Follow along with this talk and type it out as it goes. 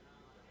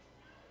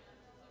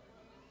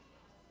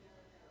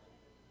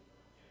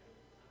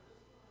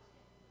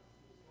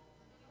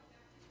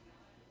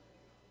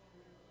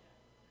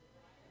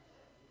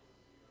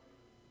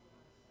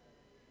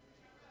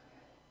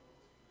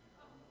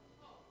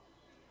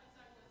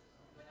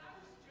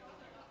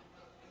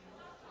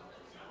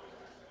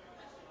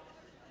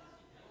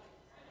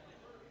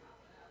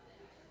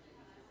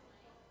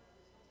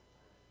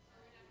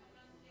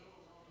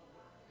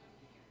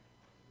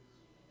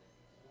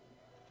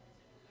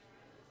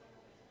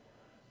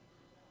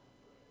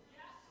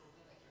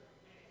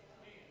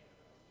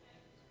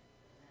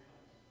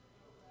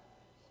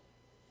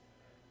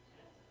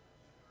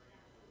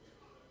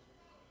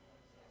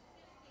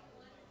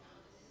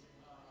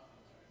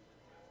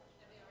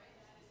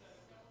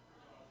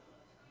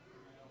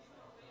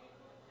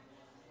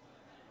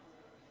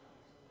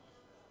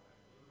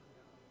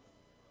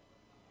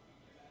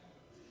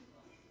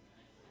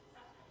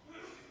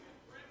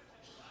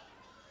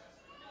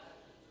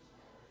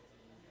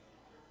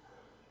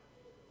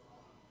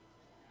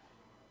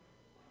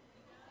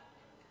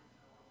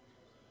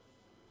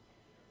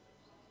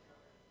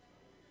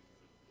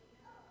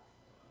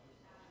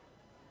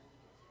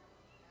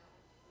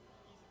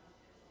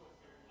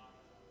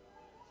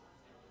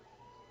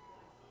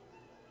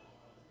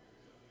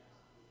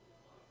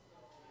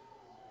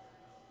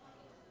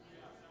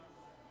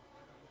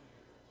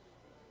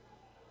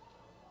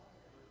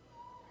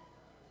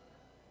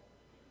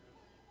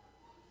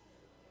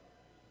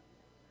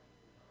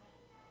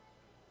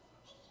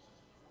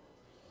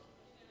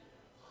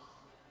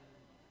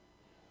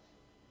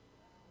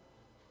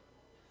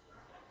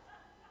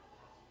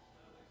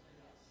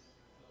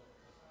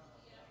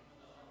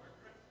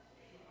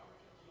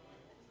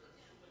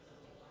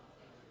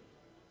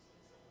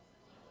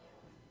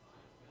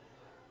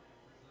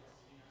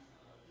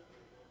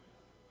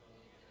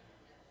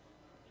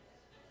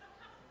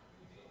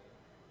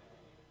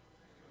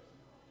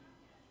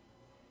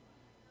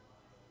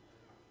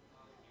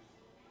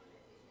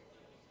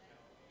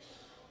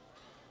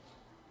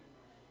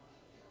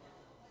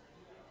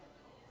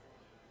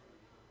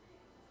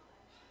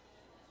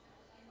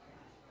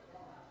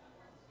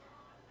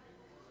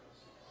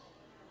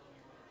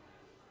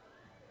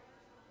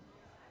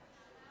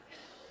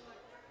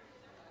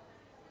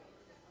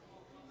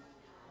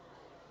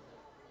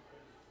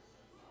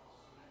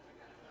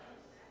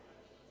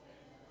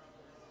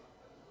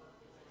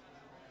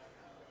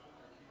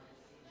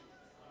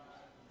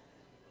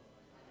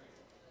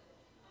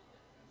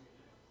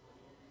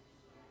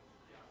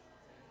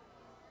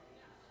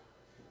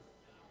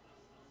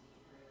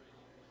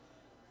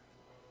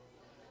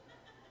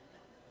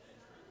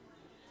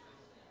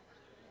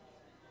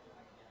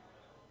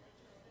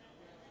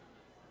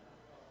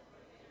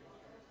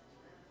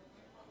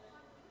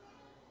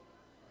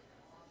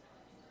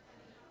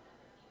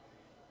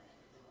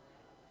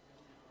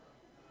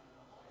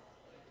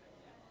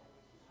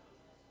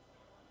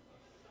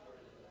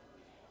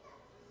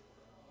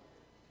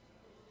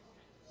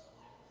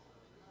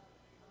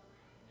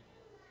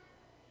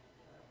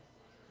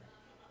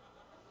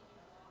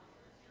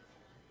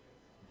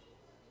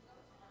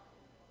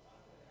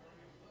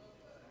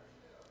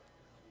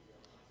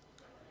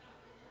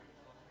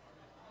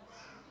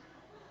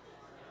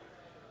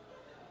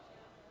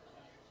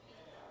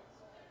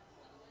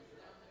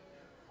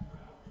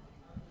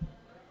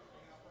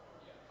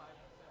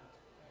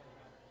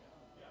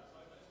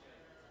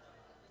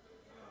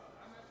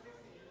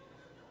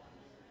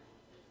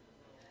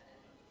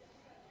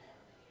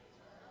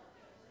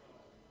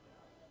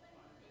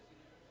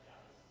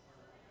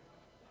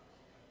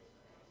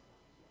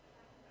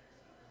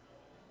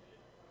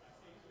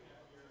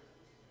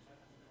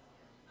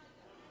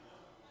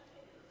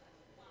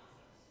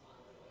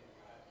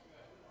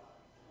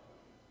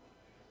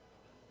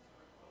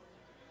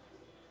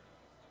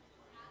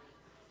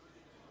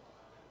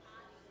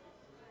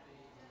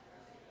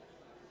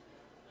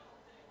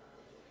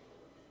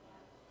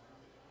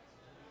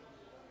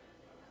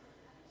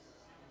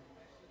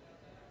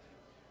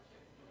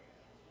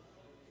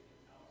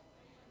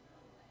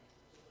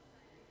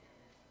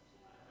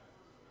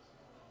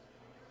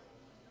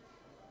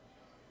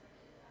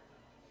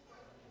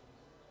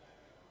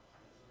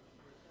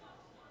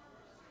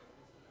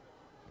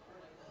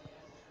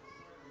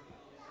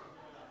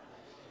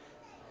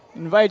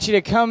invite you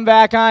to come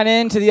back on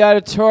into the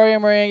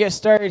auditorium. We're going to get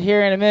started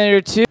here in a minute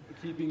or two.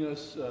 Keeping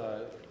us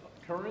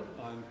current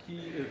on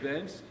key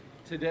events.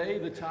 Today,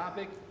 the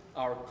topic,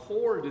 our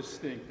core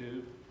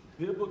distinctive,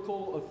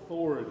 biblical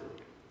authority.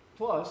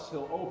 Plus,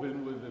 he'll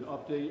open with an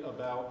update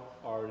about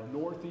our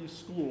Northeast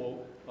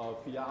School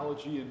of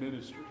Theology and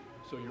Ministry.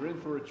 So you're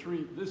in for a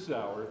treat this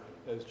hour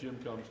as Jim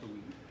comes to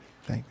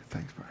lead.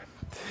 Thanks, Brian.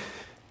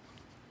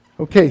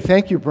 Okay,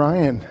 thank you,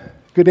 Brian.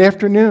 Good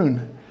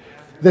afternoon.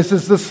 This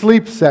is the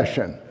sleep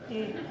session.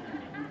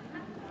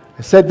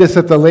 I said this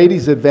at the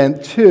ladies'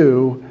 event,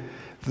 too,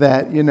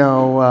 that,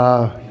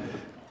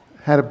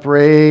 had a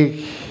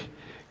break,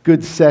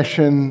 good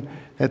session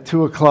at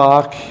 2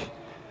 o'clock.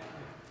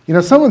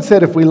 Someone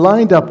said if we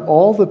lined up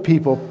all the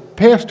people,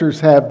 pastors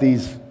have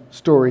these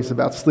stories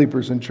about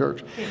sleepers in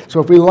church.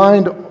 So if we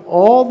lined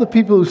all the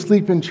people who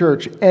sleep in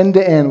church end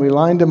to end, we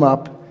lined them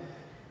up,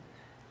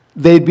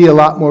 they'd be a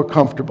lot more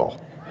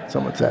comfortable,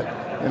 someone said,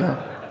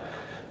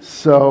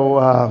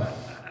 So,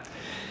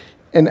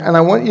 and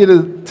I want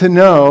you to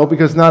know,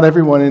 because not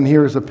everyone in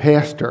here is a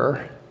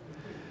pastor,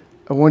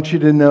 I want you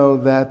to know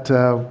that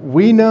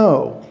we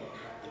know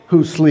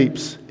who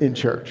sleeps in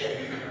church.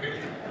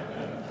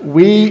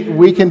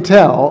 We can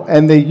tell,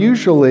 and they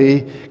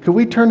usually, could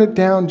we turn it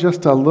down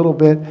just a little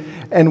bit?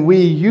 And we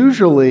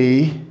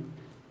usually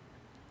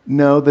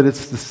know that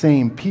it's the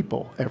same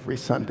people every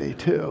Sunday,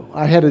 too.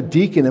 I had a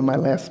deacon in my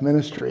last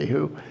ministry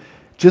who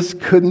just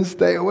couldn't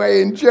stay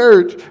awake in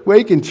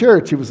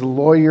church. He was a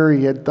lawyer.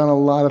 He had done a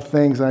lot of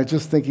things, and I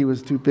just think he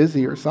was too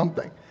busy or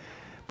something.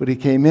 But he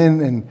came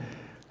in,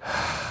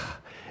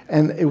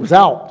 and it was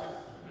out.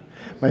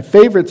 My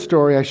favorite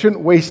story, I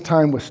shouldn't waste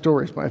time with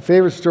stories. My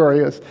favorite story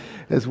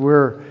is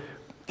we're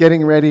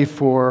getting ready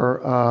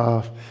for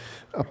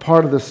a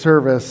part of the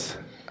service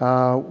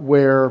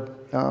where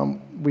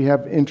we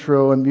have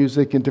intro and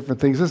music and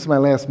different things. This is my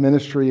last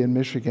ministry in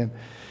Michigan.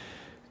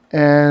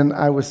 And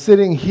I was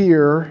sitting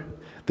here.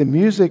 The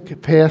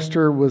music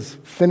pastor was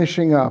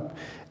finishing up,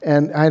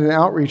 and I had an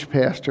outreach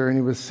pastor, and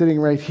he was sitting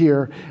right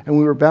here, and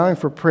we were bowing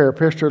for prayer.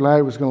 Pastor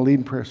Eli was going to lead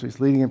in prayer, so he's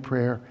leading in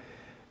prayer.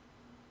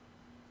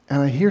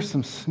 And I hear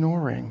some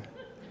snoring.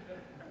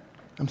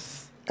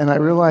 And I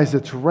realize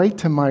it's right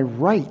to my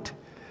right.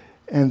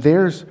 And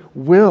there's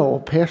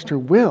Pastor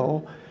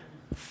Will,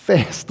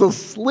 fast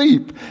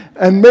asleep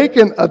and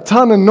making a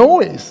ton of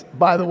noise,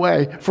 by the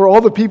way, for all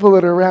the people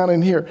that are around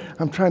in here.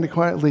 I'm trying to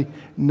quietly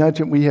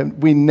nudge him.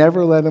 We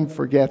never let him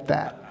forget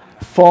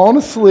that. Falling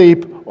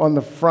asleep on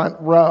the front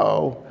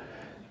row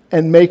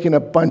and making a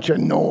bunch of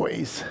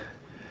noise.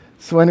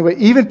 So anyway,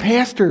 even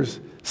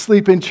pastors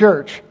sleep in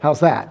church.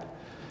 How's that?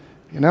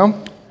 I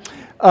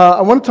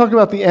want to talk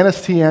about the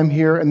NSTM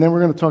here, and then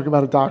we're going to talk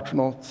about a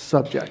doctrinal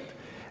subject.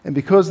 And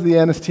because of the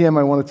NSTM,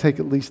 I want to take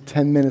at least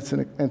 10 minutes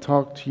and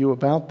talk to you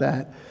about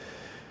that.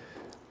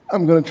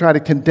 I'm going to try to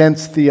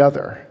condense the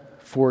other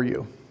for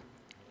you.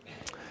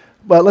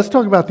 But let's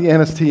talk about the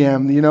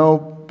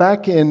NSTM.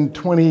 Back in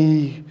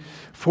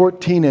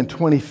 2014 and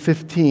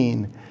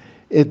 2015,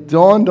 it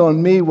dawned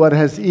on me what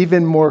has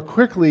even more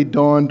quickly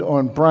dawned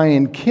on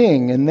Brian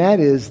King, and that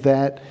is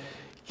that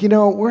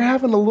we're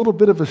having a little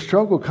bit of a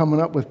struggle coming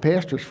up with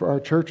pastors for our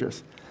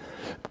churches.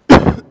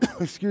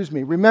 Excuse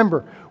me.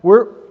 Remember,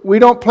 we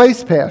don't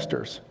place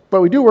pastors,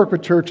 but we do work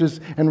with churches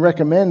and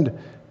recommend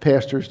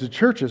pastors to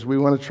churches. We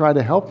want to try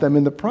to help them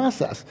in the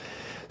process.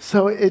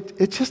 So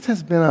it just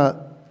has been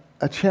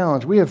a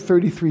challenge. We have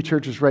 33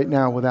 churches right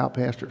now without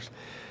pastors.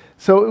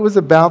 So it was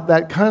about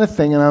that kind of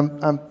thing,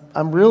 and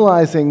I'm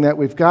realizing that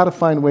we've got to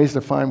find ways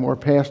to find more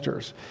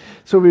pastors.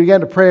 So we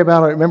began to pray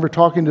about it. I remember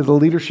talking to the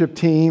leadership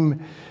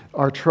team,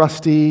 our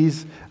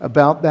trustees,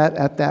 about that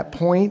at that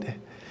point.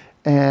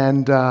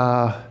 And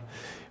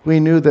we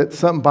knew that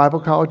some Bible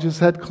colleges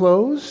had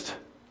closed.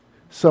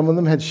 Some of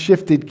them had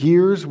shifted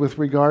gears with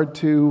regard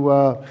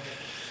to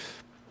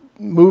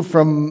move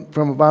from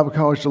a Bible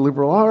college to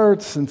liberal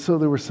arts. And so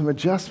there were some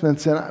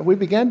adjustments. And we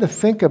began to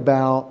think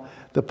about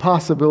the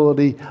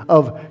possibility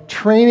of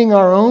training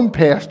our own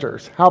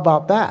pastors. How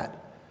about that?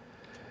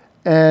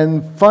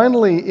 And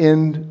finally,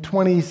 in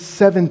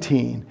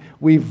 2017,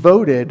 we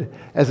voted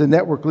as a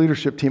network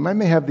leadership team. I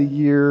may have the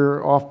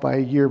year off by a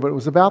year, but it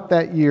was about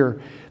that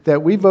year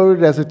that we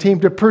voted as a team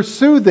to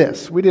pursue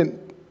this. We didn't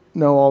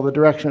know all the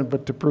direction,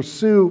 but to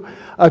pursue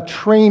a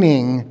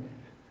training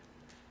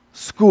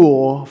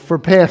school for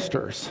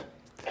pastors.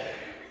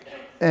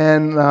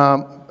 And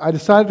I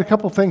decided a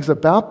couple things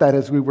about that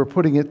as we were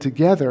putting it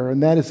together,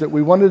 and that is that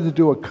we wanted to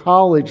do a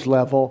college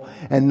level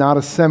and not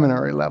a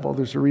seminary level.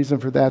 There's a reason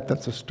for that.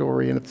 That's a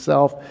story in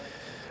itself.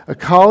 A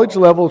college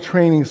level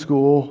training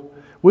school.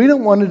 We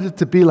don't want it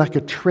to be like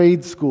a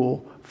trade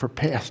school for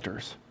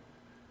pastors,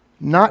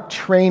 not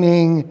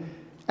training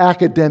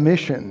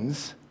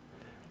academicians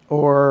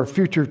or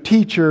future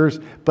teachers,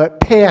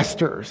 but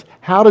pastors,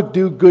 how to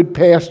do good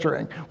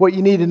pastoring, what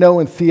you need to know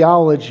in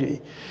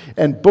theology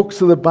and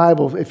books of the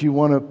Bible if you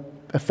want to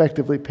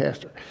effectively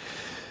pastor.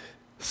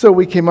 So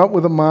we came up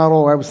with a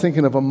model. I was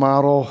thinking of a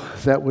model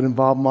that would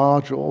involve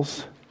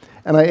modules.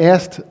 And I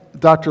asked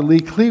Dr. Lee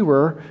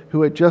Cleaver,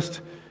 who had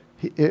just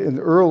In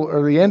the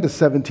early end of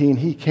 17,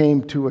 he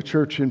came to a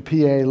church in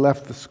PA,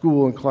 left the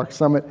school in Clark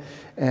Summit,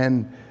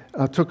 and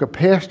took a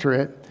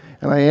pastorate.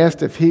 And I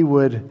asked if he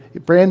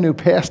would, brand new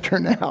pastor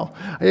now,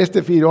 I asked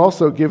if he'd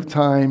also give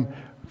time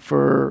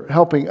for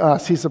helping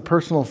us. He's a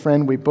personal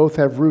friend. We both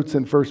have roots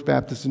in First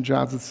Baptist in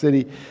Johnson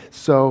City.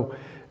 So,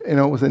 it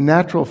was a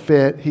natural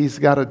fit. He's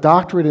got a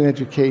doctorate in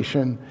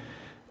education,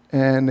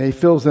 and he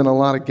fills in a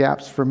lot of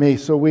gaps for me.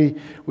 So we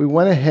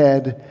went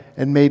ahead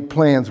and made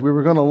plans. We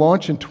were going to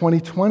launch in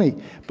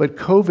 2020, but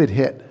COVID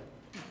hit.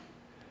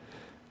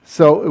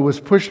 So it was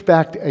pushed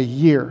back a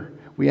year.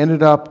 We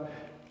ended up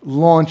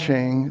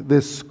launching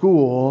this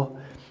school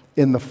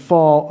in the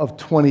fall of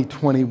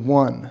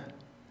 2021.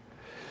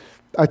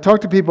 I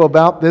talked to people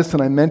about this,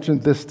 and I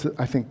mentioned this to,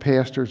 I think,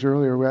 pastors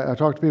earlier. I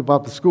talked to people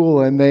about the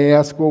school, and they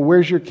ask, well,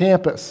 where's your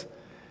campus?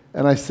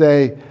 And I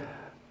say,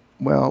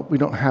 well, we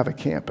don't have a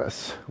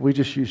campus. We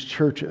just use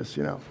churches,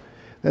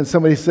 Then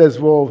somebody says,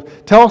 well,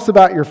 tell us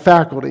about your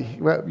faculty.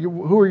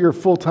 Who are your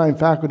full-time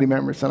faculty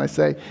members? And I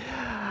say,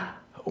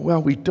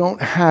 well, we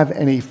don't have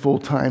any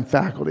full-time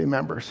faculty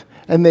members.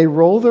 And they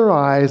roll their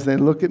eyes, and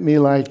they look at me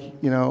like,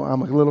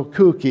 I'm a little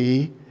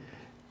kooky.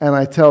 And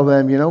I tell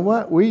them, you know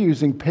what? We're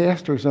using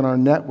pastors in our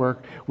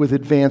network with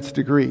advanced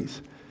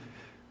degrees,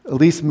 at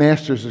least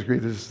master's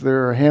degrees.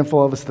 There are a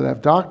handful of us that have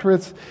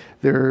doctorates.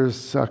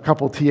 There's a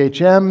couple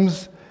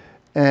THMs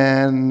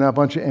and a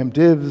bunch of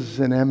MDivs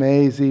and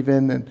MAs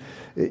even. And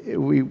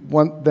we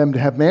want them to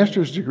have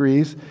master's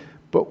degrees.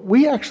 But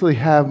we actually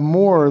have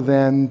more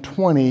than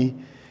 20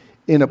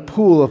 in a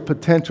pool of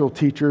potential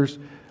teachers,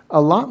 a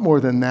lot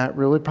more than that,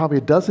 really, probably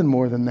a dozen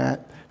more than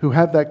that, who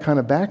have that kind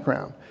of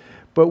background.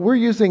 But we're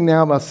using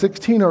now about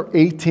 16 or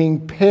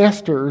 18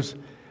 pastors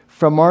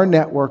from our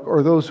network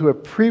or those who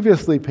have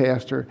previously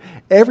pastored.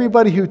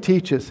 Everybody who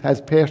teaches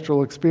has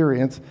pastoral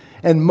experience,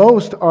 and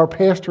most are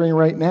pastoring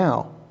right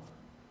now.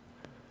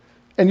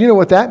 And you know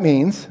what that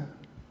means,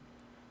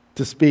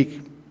 to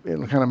speak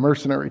in kind of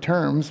mercenary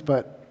terms,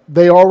 but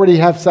they already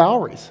have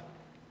salaries.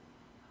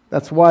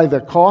 That's why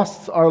the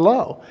costs are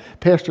low.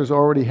 Pastors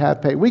already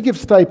have pay. We give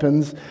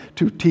stipends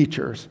to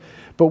teachers,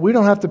 but we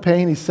don't have to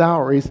pay any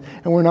salaries,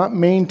 and we're not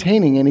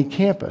maintaining any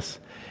campus.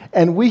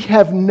 And we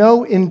have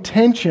no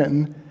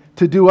intention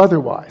to do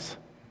otherwise.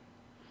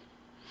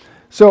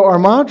 So our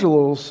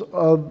modules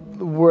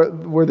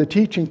where the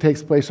teaching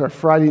takes place are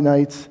Friday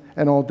nights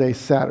and all day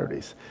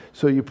Saturdays.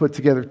 So you put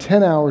together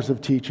 10 hours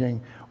of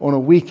teaching on a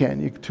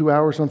weekend. 2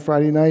 hours on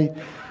Friday night,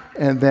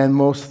 and then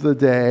most of the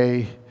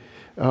day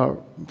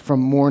from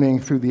morning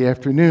through the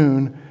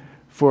afternoon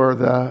for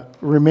the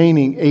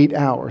remaining 8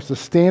 hours. The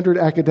standard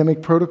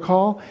academic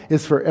protocol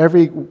is for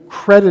every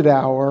credit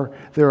hour,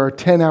 there are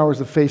 10 hours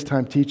of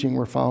FaceTime teaching.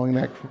 We're following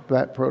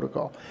that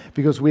protocol.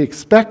 Because we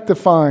expect to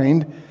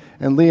find,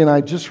 and Lee and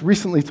I just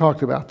recently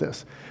talked about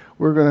this,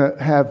 we're going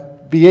to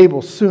be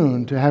able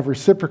soon to have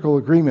reciprocal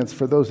agreements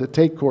for those that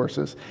take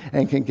courses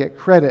and can get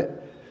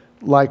credit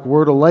like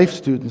Word of Life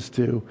students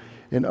do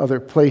in other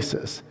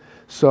places.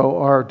 So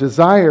our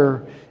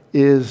desire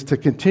is to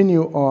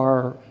continue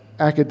our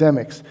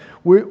academics.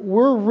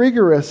 We're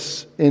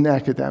rigorous in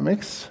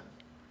academics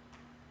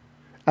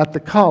at the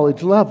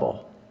college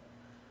level.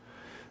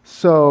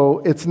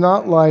 So it's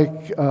not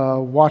like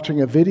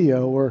watching a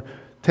video or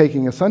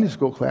taking a Sunday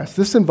school class.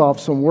 This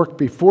involves some work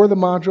before the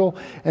module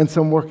and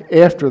some work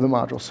after the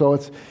module. So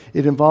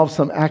it involves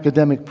some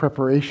academic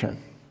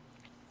preparation.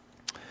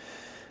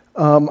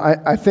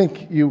 I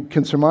think you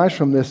can surmise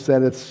from this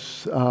that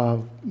it's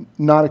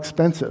not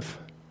expensive.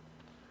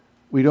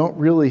 We don't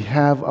really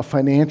have a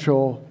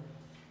financial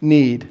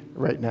need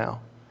right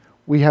now.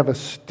 We have a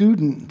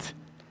student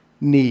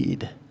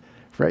need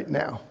right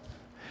now.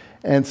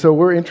 And so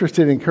we're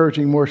interested in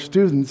encouraging more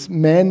students,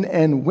 men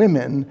and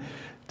women,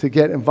 to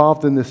get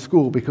involved in this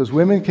school, because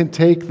women can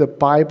take the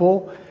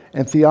Bible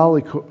and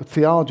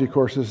theology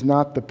courses,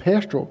 not the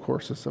pastoral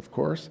courses, of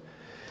course,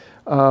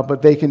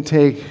 but they can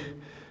take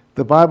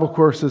the Bible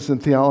courses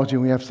and theology.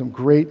 We have some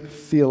great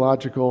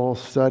theological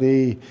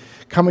study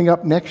coming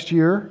up next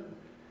year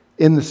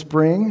in the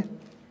spring.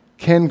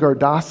 Ken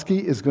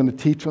Gardosky is going to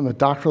teach on the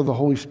doctrine of the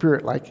Holy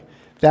Spirit.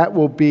 That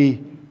will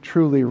be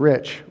truly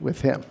rich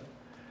with him.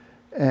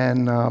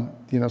 And,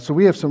 so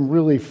we have some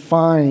really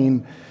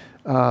fine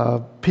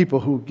people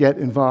who get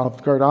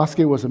involved.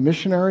 Gardosky was a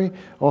missionary,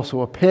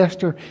 also a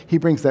pastor. He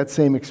brings that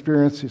same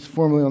experience. He's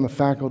formerly on the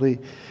faculty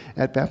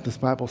at Baptist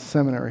Bible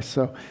Seminary.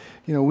 So,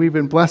 we've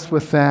been blessed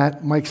with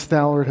that. Mike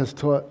Stallard has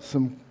taught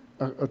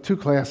two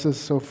classes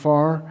so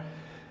far.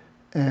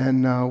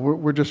 And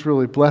we're just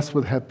really blessed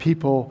with have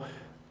people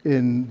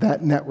in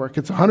that network.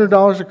 It's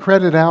 $100 a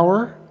credit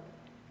hour,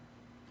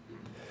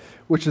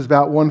 which is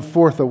about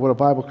 1/4 of what a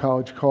Bible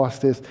college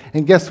cost is.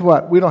 And guess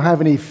what? We don't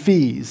have any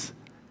fees.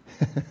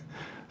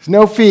 There's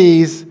no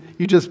fees.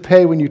 You just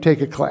pay when you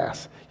take a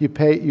class.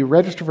 You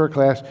register for a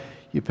class,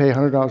 you pay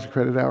 $100 a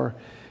credit hour,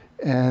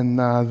 and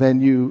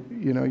then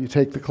you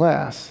take the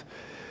class.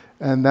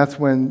 And that's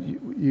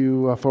when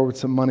you forward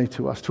some money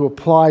to us. To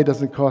apply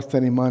doesn't cost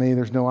any money.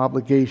 There's no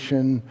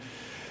obligation.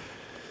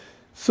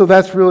 So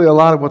that's really a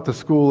lot of what the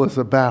school is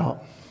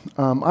about.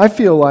 I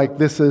feel like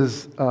this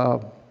is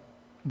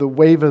the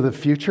wave of the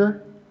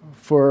future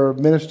for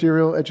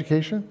ministerial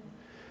education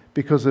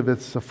because of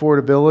its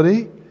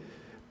affordability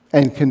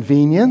and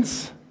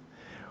convenience.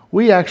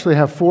 We actually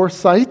have 4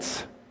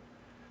 sites: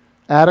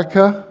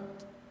 Attica,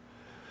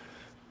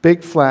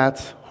 Big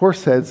Flats,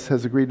 Horseheads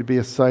has agreed to be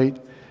a site,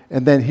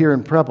 and then here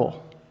in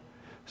Preble.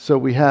 So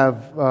we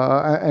have,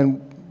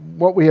 and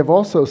what we have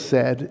also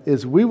said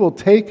is we will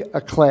take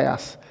a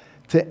class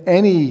to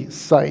any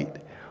site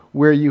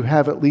where you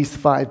have at least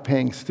 5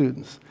 paying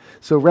students.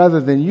 So rather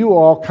than you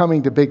all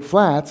coming to Big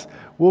Flats,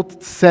 we'll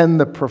send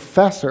the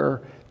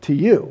professor to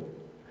you.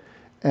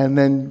 And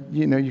then,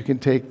 you can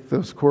take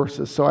those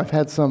courses. So I've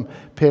had some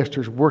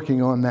pastors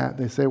working on that.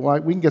 They say, well,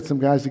 we can get some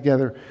guys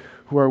together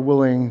who are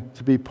willing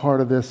to be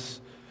part of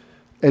this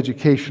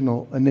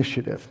educational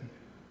initiative.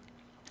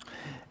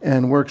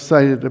 And we're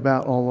excited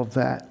about all of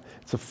that.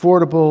 It's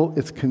affordable,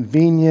 it's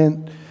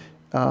convenient,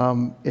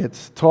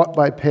 it's taught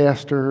by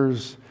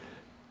pastors,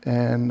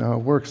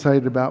 and we're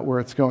excited about where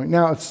it's going.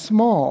 Now, it's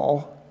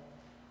small,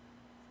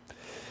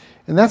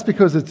 and that's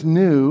because it's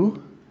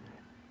new,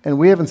 and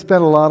we haven't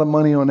spent a lot of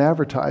money on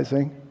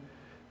advertising,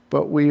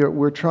 but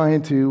we're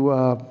trying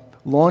to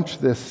launch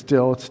this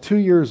still. It's 2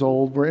 years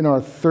old. We're in our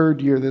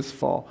 3rd year this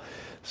fall,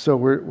 so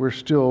we're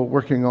still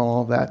working on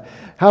all that.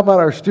 How about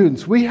our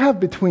students? We have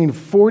between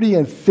 40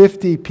 and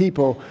 50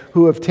 people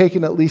who have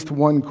taken at least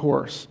one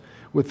course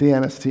with the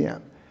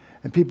NSTM.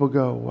 And people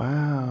go,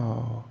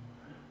 wow,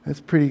 that's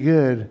pretty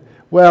good.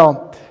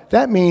 Well,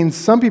 that means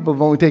some people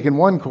have only taken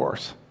one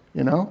course,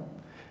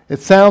 It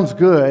sounds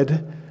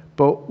good,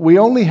 but we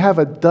only have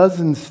a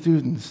dozen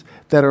students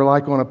that are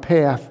like on a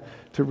path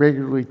to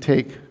regularly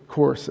take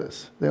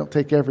courses. They don't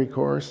take every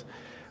course,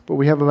 but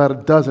we have about a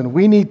dozen.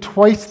 We need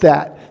twice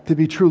that to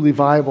be truly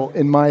viable,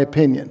 in my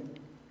opinion.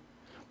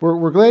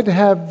 We're glad to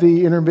have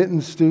the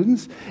intermittent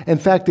students. In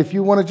fact, if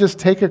you want to just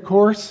take a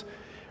course,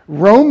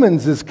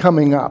 Romans is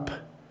coming up.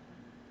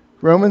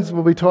 Romans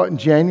will be taught in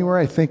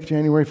January, I think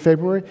January,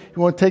 February.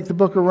 You want to take the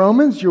book of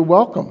Romans? You're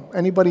welcome.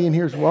 Anybody in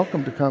here is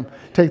welcome to come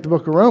take the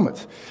book of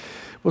Romans.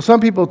 Well, some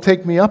people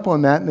take me up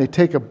on that, and they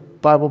take a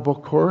Bible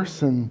book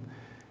course, and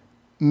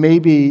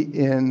maybe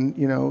in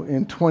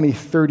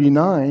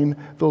 2039,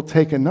 they'll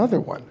take another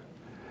one.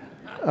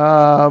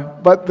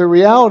 But the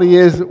reality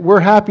is, we're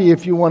happy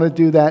if you want to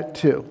do that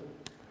too.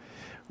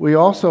 We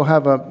also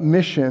have a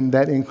mission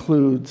that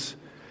includes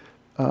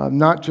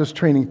not just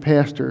training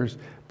pastors,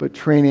 but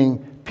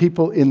training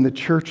people in the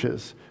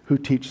churches who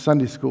teach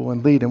Sunday school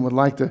and lead and would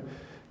like to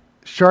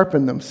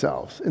sharpen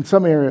themselves in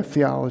some area of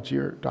theology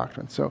or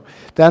doctrine. So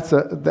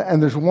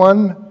and there's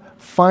one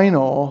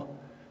final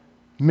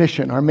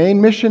mission. Our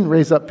main mission,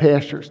 raise up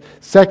pastors.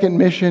 Second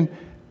mission,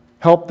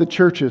 help the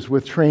churches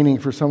with training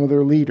for some of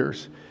their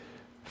leaders.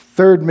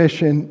 Third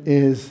mission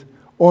is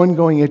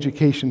ongoing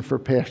education for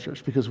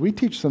pastors, because we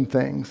teach some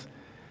things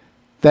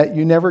that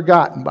you never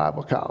got in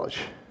Bible college.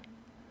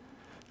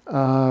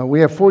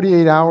 We have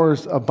 48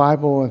 hours of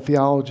Bible and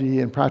theology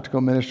and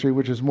practical ministry,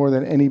 which is more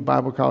than any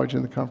Bible college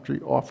in the country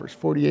offers.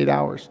 48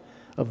 hours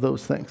of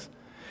those things.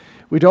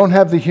 We don't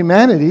have the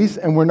humanities,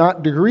 and we're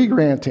not degree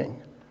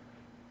granting.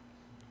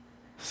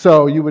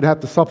 So you would have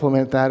to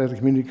supplement that at a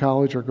community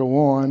college or go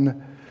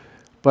on.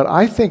 But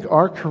I think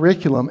our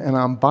curriculum, and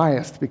I'm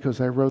biased because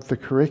I wrote the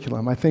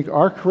curriculum, I think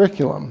our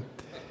curriculum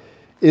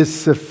is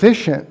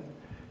sufficient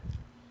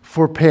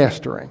for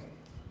pastoring.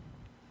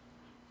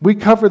 We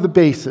cover the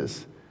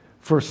bases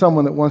for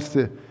someone that wants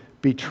to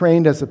be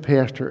trained as a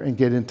pastor and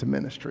get into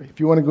ministry. If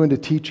you want to go into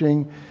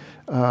teaching,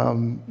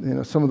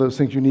 some of those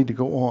things you need to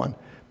go on.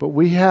 But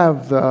we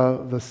have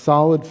the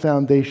solid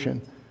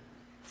foundation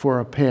for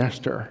a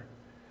pastor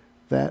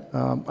that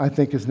I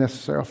think is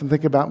necessary. I often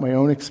think about my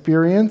own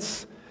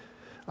experience.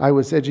 I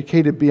was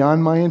educated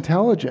beyond my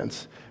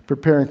intelligence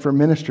preparing for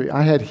ministry.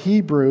 I had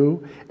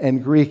Hebrew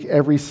and Greek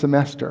every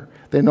semester.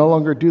 They no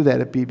longer do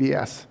that at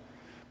BBS,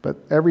 but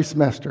every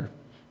semester,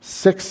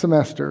 6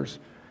 semesters.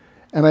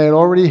 And I had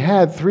already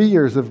had 3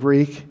 years of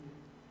Greek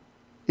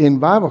in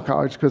Bible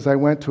college because I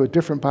went to a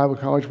different Bible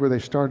college where they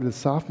started as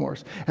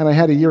sophomores. And I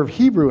had a year of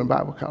Hebrew in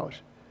Bible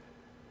college.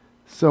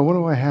 So what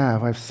do I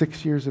have? I have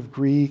 6 years of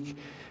Greek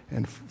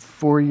and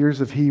 4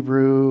 years of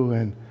Hebrew,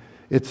 and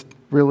it's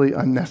really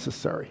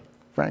unnecessary,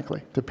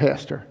 frankly, to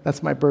pastor.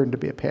 That's my burden, to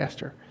be a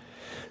pastor.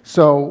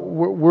 So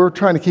we're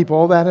trying to keep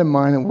all that in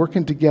mind and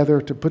working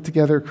together to put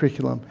together a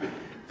curriculum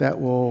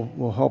that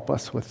will help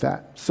us with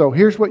that. So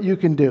here's what you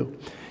can do.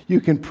 You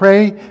can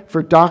pray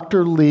for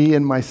Dr. Lee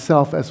and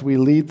myself as we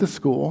lead the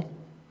school.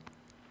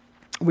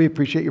 We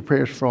appreciate your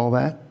prayers for all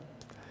that.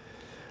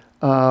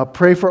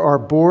 Pray for our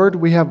board.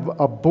 We have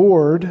a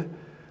board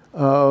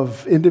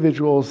of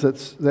individuals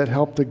that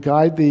help to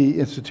guide the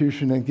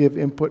institution and give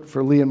input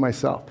for Lee and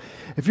myself.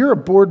 If you're a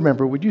board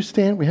member, would you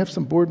stand? We have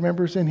some board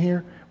members in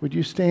here. Would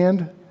you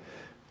stand?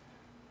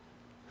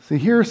 See,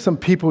 here are some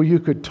people you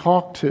could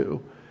talk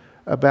to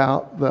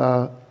about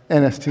the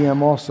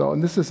NSTM also.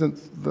 And this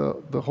isn't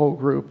the whole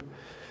group,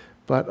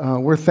 but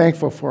we're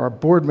thankful for our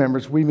board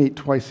members. We meet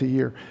twice a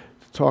year.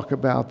 to talk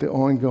about the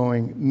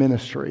ongoing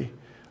ministry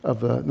of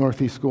the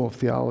Northeast School of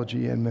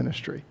Theology and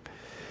Ministry.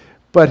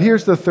 But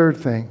here's the third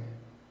thing.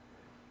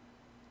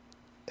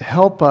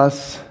 Help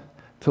us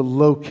to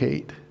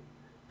locate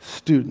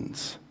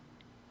students.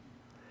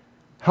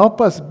 Help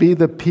us be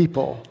the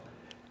people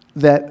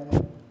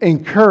that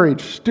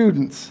encourage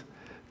students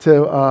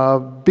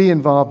to be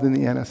involved in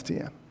the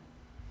NSTM.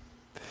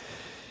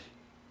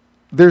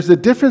 There's a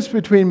difference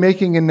between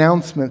making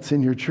announcements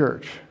in your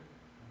church.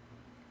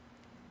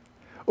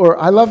 Or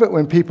I love it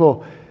when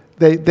people,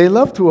 they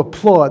love to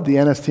applaud the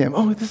NSTM.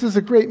 Oh, this is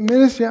a great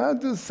ministry. Oh,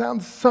 this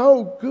sounds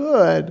so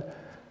good.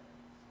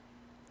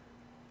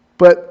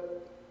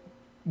 But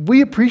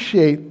we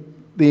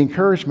appreciate the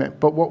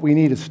encouragement, but what we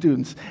need is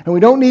students. And we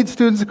don't need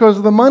students because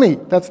of the money.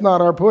 That's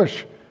not our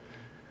push.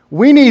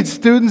 We need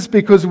students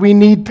because we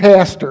need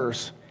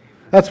pastors.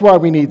 That's why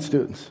we need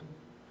students.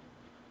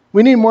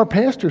 We need more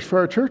pastors for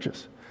our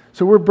churches.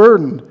 So we're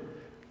burdened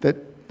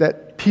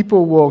that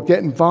people will get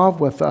involved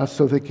with us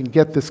so they can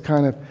get this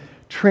kind of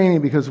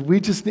training, because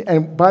we just need,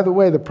 and by the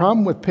way, the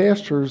problem with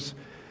pastors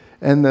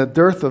and the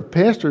dearth of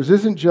pastors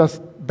isn't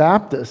just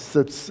Baptists.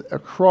 It's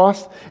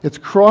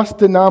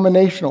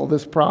cross-denominational,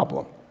 this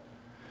problem.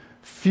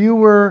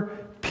 Fewer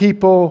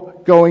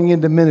people going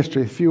into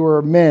ministry,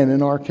 fewer men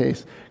in our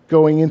case,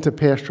 going into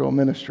pastoral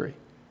ministry.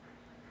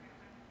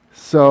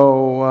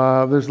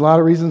 So there's a lot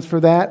of reasons for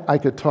that. I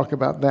could talk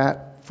about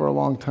that for a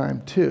long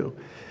time too.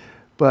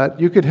 But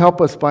you could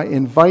help us by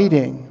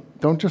inviting,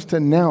 don't just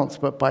announce,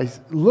 but by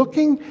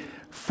looking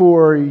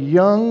for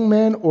young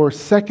men or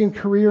second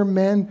career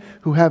men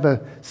who have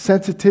a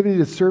sensitivity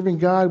to serving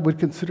God, would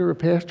consider a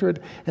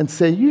pastorate, and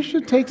say, you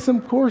should take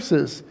some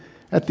courses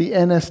at the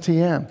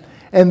NSTM.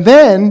 And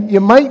then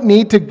you might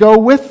need to go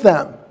with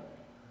them.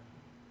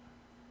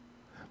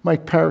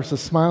 Mike Paris is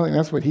smiling.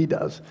 That's what he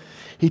does.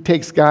 He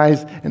takes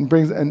guys and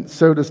brings, and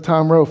so does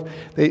Tom Rofe.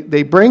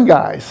 They bring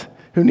guys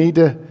who need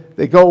to,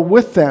 they go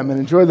with them and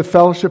enjoy the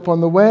fellowship on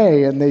the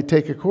way, and they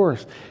take a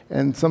course.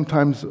 And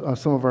sometimes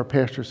some of our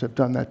pastors have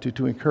done that too,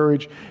 to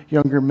encourage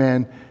younger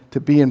men to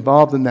be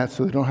involved in that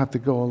so they don't have to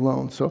go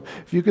alone. So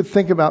if you could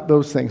think about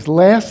those things.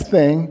 Last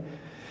thing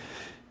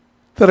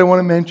that I want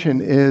to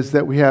mention is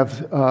that we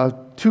have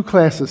 2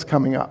 classes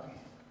coming up.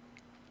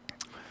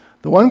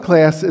 The one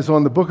class is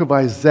on the book of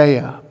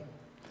Isaiah,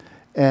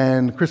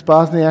 and Chris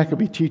Bosniak will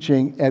be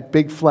teaching at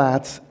Big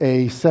Flats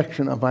a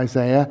section of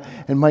Isaiah,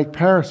 and Mike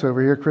Paris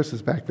over here, Chris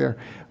is back there,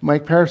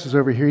 Mike Paris is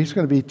over here, he's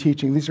going to be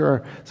teaching, these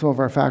are some of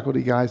our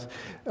faculty guys.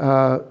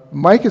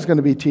 Mike is going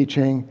to be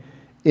teaching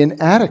in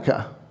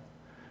Attica,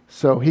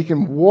 so he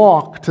can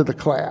walk to the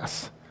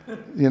class,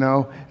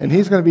 and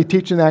he's going to be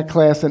teaching that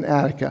class in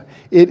Attica.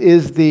 It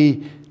is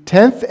the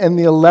 10th and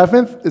the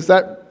 11th, is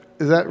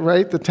that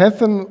right? The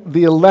 10th and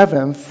the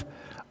 11th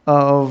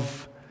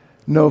of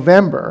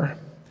November,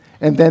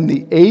 and then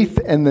the 8th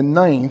and the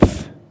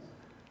 9th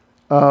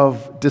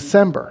of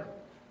December.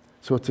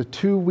 So it's a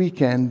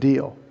 2-weekend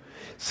deal.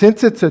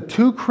 Since it's a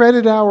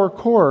 2-credit-hour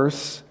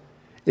course,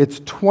 it's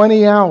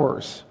 20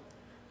 hours.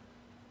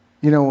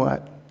 You know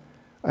what?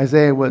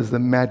 Isaiah was the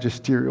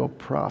magisterial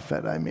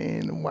prophet. I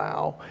mean,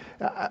 wow.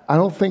 I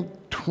don't think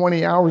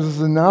 20 hours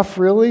is enough,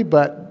 really,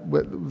 but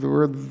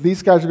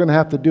these guys are going to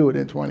have to do it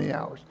in 20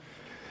 hours.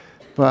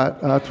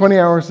 But 20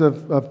 hours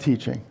of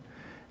teaching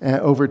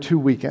over 2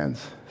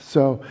 weekends.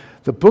 So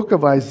the book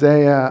of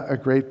Isaiah, a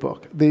great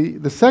book.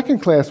 The second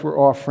class we're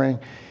offering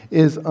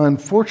is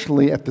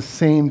unfortunately at the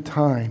same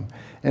time.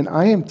 And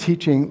I am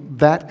teaching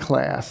that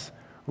class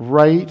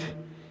right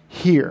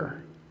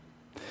here.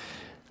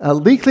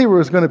 Lee Cleaver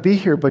was going to be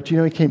here, but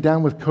he came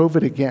down with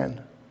COVID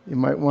again. You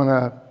might want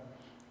to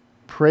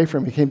pray for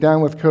him. He came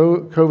down with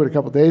COVID a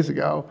couple days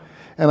ago,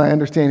 and I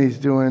understand he's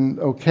doing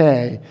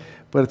okay.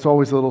 But it's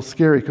always a little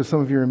scary because some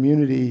of your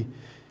immunity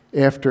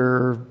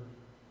after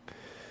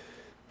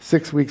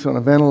 6 weeks on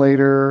a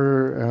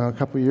ventilator a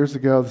couple of years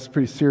ago, this is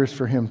pretty serious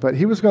for him. But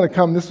he was going to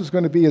come. This was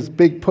going to be his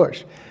big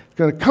push. He's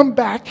going to come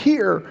back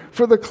here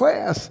for the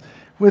class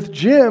with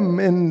Jim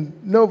in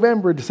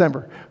November,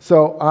 December.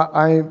 So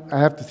I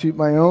have to toot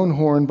my own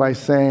horn by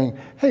saying,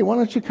 hey, why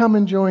don't you come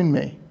and join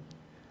me?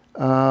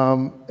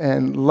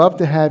 And love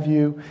to have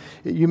you.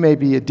 You may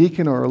be a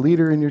deacon or a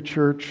leader in your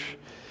church.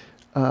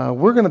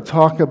 We're going to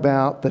talk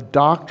about the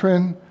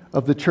doctrine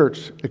of the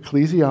church,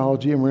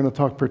 ecclesiology, and we're going to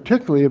talk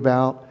particularly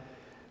about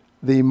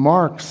the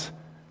marks,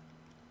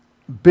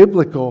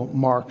 biblical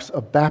marks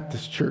of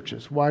Baptist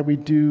churches, why we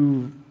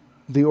do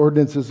the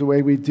ordinances the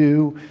way we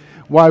do,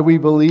 why we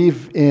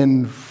believe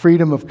in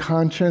freedom of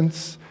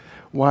conscience,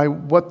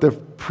 what the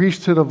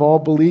priesthood of all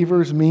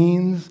believers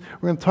means.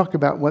 We're going to talk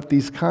about what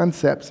these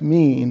concepts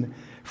mean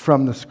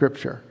from the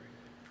Scripture.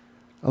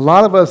 A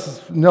lot of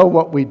us know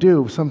what we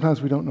do.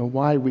 Sometimes we don't know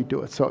why we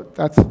do it. So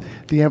that's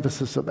the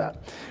emphasis of that.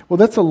 Well,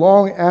 that's a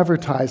long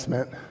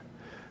advertisement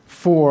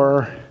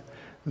for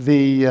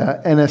the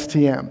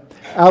NSTM.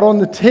 Out on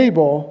the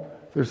table,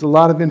 there's a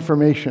lot of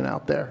information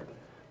out there.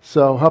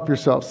 So help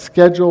yourself.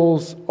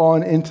 Schedules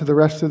on into the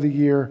rest of the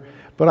year.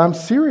 But I'm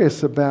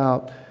serious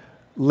about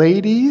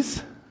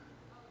ladies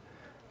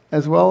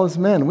as well as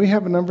men. We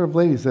have a number of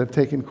ladies that have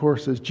taken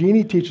courses.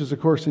 Jeannie teaches a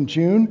course in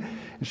June,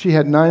 and she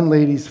had 9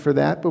 ladies for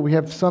that, but we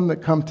have some that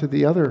come to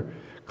the other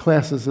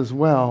classes as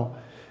well.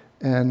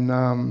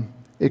 And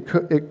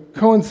it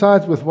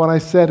coincides with what I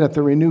said at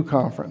the Renew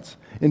conference.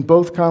 In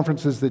both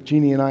conferences that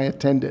Jeannie and I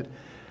attended,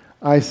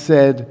 I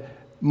said,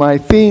 my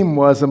theme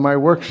was in my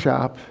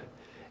workshop,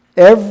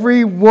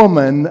 every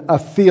woman a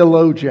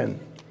theologian.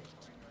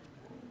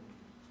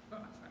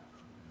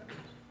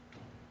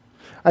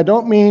 I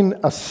don't mean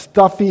a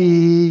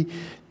stuffy,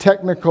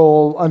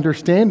 technical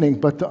understanding,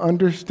 but to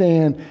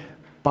understand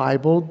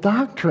Bible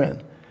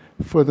doctrine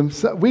for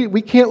themselves.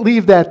 We can't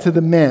leave that to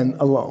the men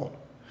alone.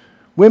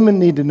 Women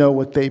need to know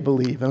what they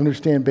believe and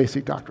understand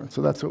basic doctrine.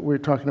 So that's what we're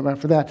talking about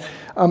for that.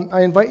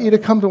 I invite you to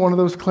come to one of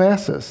those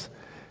classes,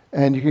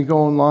 and you can go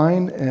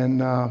online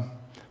and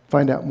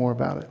find out more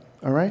about it.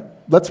 All right?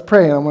 Let's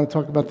pray, and I want to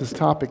talk about this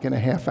topic in a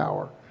half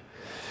hour.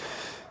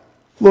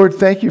 Lord,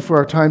 thank you for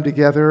our time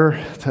together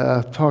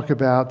to talk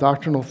about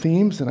doctrinal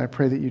themes, and I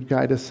pray that you'd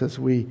guide us as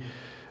we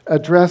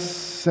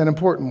address an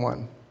important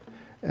one,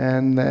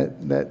 and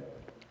that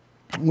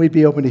we'd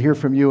be open to hear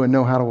from you and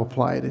know how to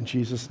apply it in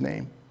Jesus'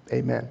 name.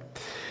 Amen.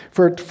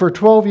 For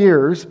 12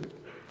 years,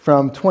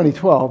 from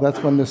 2012, that's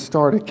when this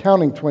started,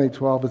 counting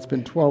 2012, it's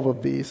been 12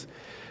 of these,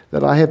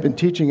 that I have been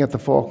teaching at the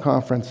fall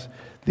conference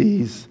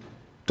these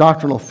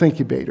doctrinal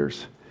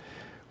thinkubators,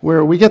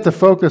 where we get to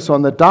focus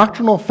on the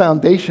doctrinal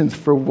foundations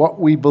for what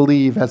we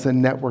believe as a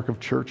network of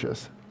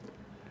churches.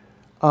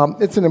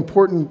 It's an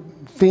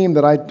important theme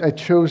that I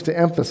chose to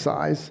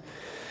emphasize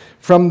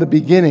from the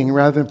beginning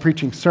rather than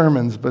preaching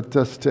sermons, but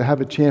just to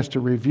have a chance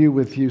to review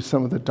with you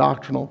some of the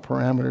doctrinal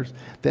parameters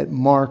that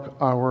mark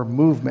our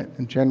movement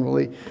and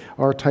generally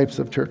our types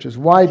of churches.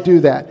 Why do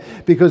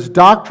that? Because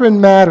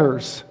doctrine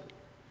matters.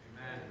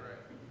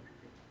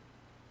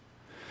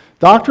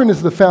 Doctrine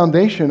is the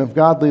foundation of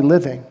godly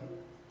living.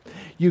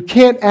 You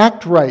can't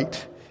act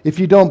right if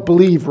you don't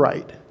believe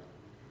right.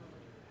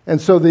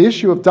 And so the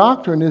issue of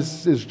doctrine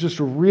is just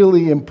a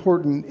really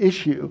important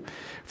issue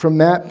from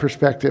that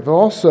perspective.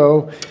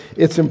 Also,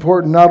 it's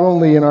important not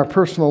only in our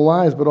personal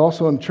lives, but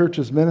also in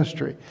church's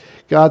ministry.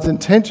 God's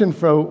intention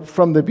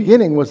from the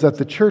beginning was that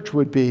the church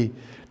would be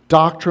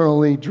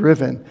doctrinally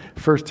driven.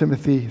 1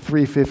 Timothy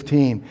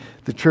 3:15.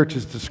 The church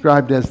is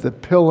described as the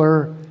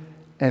pillar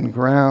and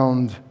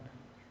ground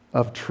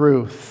of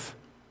truth.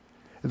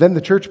 Then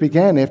the church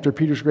began after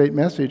Peter's great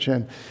message,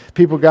 and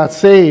people got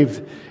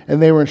saved,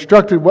 and they were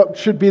instructed what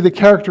should be the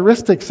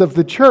characteristics of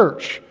the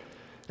church.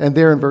 And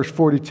there in verse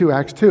 42,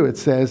 Acts 2, it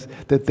says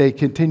that they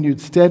continued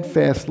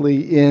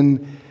steadfastly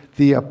in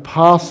the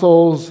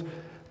apostles'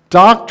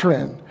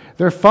 doctrine.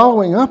 They're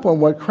following up on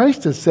what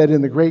Christ has said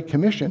in the Great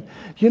Commission.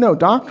 You know,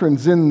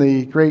 doctrine's in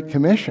the Great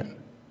Commission.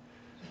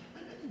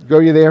 Go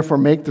ye therefore,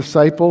 make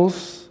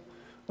disciples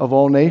of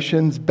all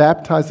nations,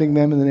 baptizing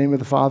them in the name of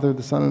the Father,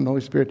 the Son, and the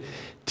Holy Spirit,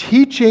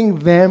 teaching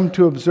them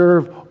to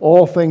observe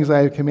all things I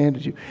have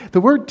commanded you. The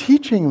word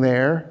teaching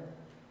there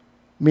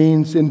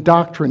means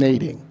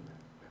indoctrinating.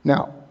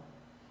 Now,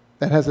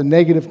 that has a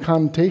negative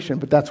connotation,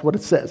 but that's what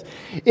it says.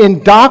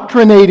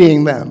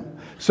 Indoctrinating them.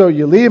 So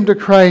you lead them to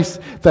Christ,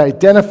 they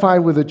identify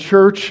with the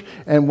church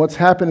and what's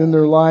happened in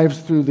their lives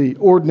through the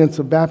ordinance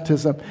of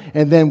baptism,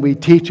 and then we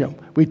teach them.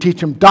 We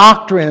teach them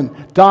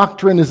doctrine.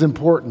 Doctrine is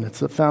important. It's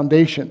the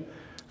foundation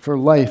for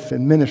life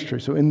and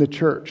ministry, so in the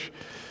church.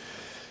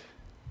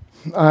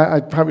 I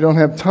probably don't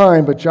have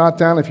time, but jot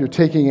down if you're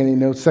taking any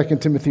notes,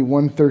 2 Timothy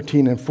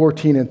 1:13 and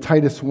 14 and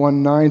Titus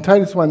 1:9.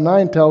 Titus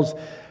 1:9 tells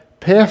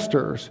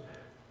pastors,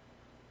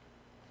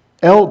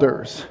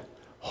 elders,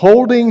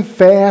 holding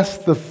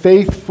fast the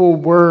faithful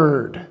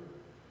word.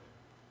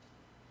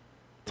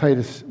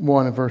 Titus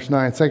 1 and verse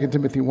 9. 2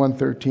 Timothy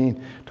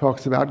 1:13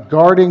 talks about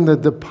guarding the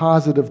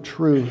deposit of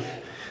truth.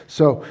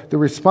 So the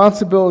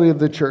responsibility of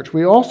the church.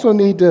 We also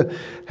need to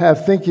have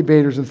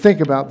thinkubators and think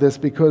about this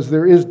because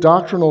there is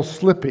doctrinal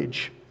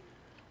slippage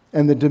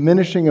and the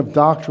diminishing of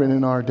doctrine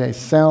in our day,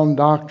 sound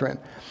doctrine.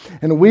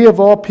 And we of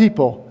all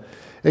people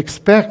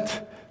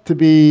expect to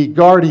be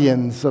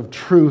guardians of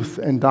truth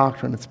and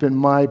doctrine. It's been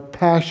my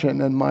passion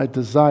and my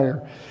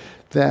desire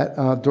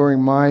that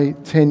during my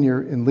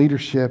tenure in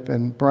leadership,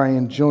 and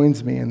Brian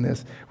joins me in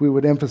this, we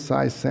would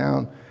emphasize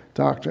sound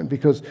doctrine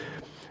because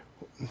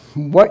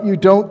what you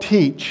don't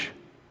teach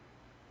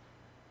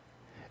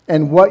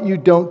and what you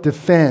don't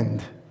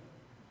defend,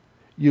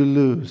 you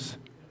lose.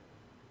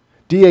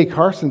 D.A.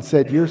 Carson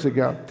said years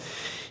ago,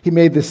 he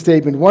made this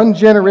statement, one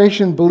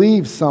generation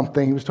believes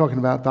something. He was talking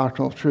about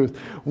doctrinal truth.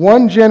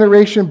 One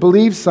generation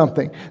believes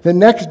something. The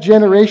next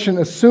generation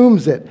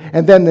assumes it,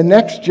 and then the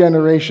next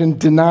generation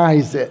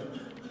denies it.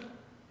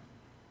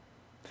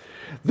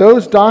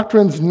 Those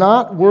doctrines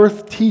not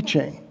worth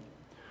teaching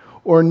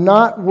or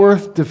not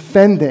worth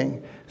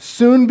defending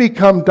soon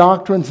become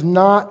doctrines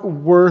not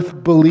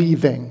worth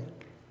believing.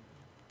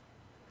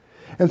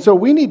 And so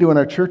we need to, in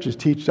our churches,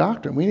 teach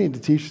doctrine. We need to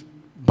teach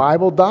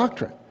Bible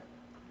doctrine.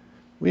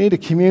 We need to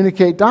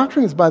communicate.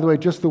 Doctrine is, by the way,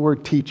 just the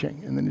word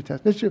teaching in the New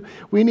Testament.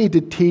 We need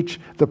to teach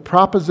the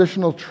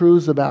propositional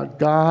truths about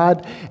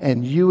God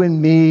and you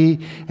and me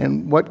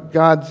and what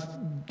God's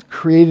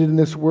created in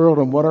this world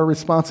and what our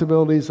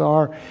responsibilities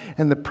are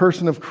and the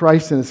person of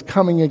Christ and his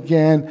coming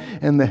again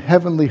and the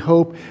heavenly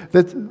hope.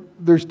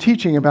 There's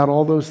teaching about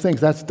all those things.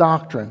 That's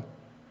doctrine.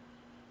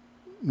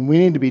 And we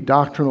need to be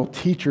doctrinal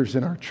teachers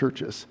in our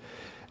churches.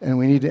 And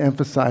we need to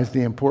emphasize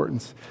the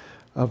importance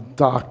of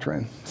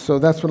doctrine. So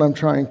that's what I'm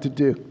trying to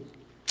do.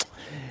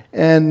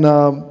 And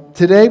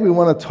today we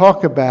want to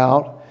talk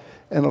about,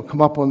 and it'll come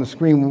up on the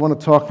screen, we want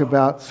to talk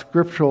about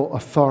scriptural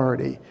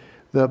authority,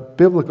 the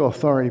biblical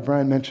authority.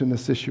 Brian mentioned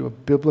this issue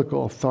of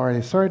biblical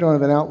authority. Sorry I don't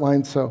have an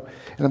outline, and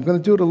I'm going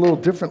to do it a little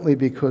differently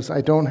because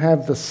I don't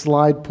have the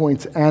slide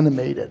points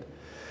animated.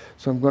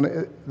 So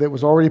that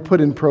was already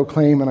put in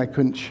Proclaim and I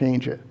couldn't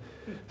change it.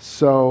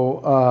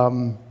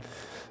 So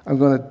I'm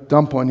going to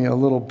dump on you a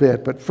little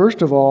bit. But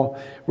first of all,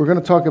 we're going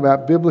to talk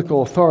about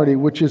biblical authority,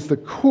 which is the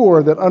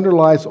core that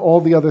underlies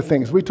all the other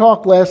things. We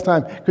talked last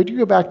time. Could you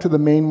go back to the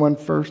main one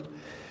first?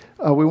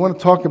 We want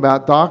to talk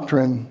about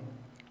doctrine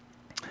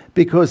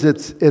because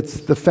it's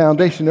the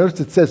foundation. Notice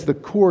it says the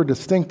core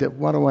distinctive.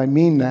 What do I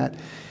mean that?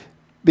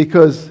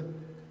 Because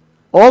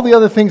all the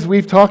other things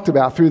we've talked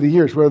about through the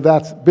years, whether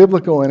that's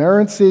biblical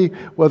inerrancy,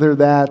 whether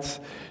that's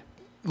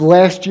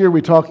last year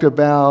we talked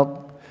about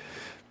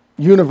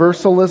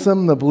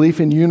universalism, the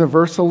belief in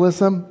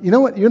universalism. You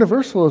know what?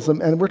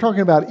 Universalism, and we're talking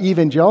about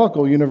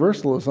evangelical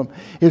universalism,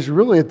 is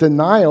really a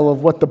denial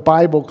of what the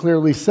Bible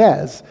clearly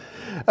says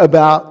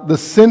about the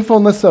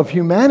sinfulness of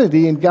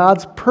humanity and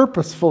God's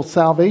purposeful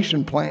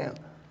salvation plan.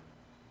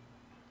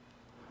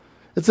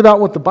 It's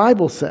about what the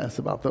Bible says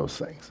about those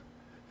things.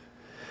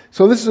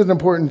 So this is an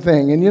important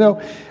thing.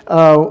 And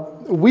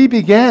we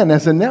began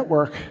as a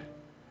network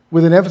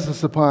with an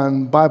emphasis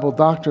upon Bible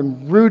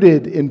doctrine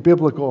rooted in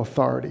biblical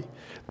authority.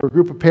 A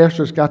group of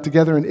pastors got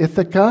together in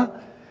Ithaca,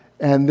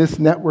 and this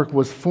network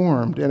was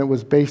formed, and it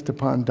was based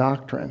upon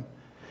doctrine.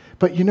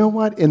 But you know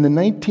what? In the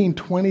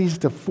 1920s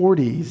to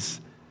 40s,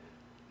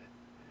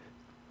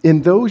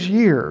 in those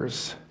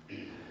years,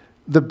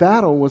 the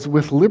battle was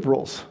with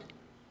liberals.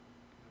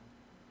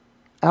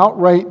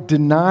 Outright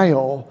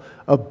denial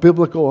of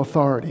biblical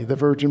authority, the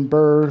virgin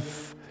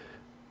birth,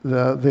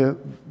 the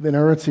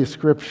inerrancy of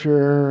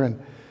Scripture,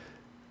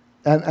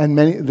 and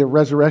the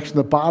resurrection,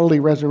 the bodily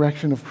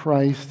resurrection of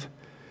Christ.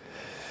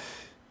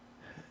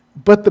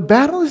 But the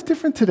battle is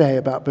different today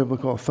about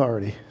biblical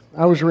authority.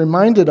 I was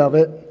reminded of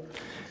it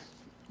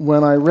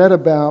when I read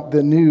about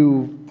the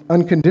new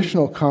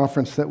unconditional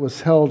conference that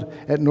was held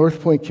at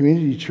North Point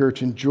Community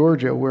Church in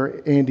Georgia,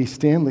 where Andy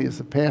Stanley is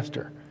the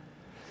pastor.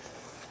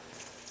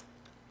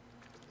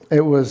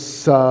 It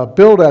was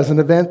billed as an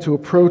event to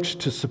approach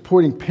to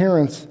supporting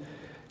parents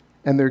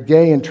and their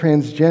gay and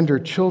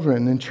transgender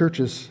children in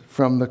churches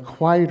from the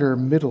quieter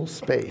middle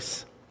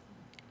space.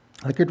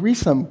 I could read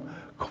some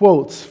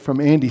quotes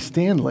from Andy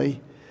Stanley,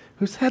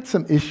 who's had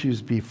some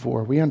issues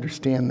before. We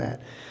understand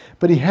that.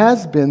 But he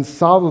has been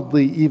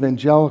solidly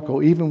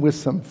evangelical, even with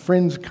some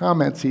fringe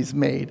comments he's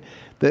made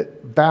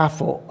that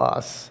baffle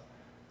us.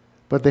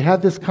 But they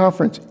had this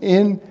conference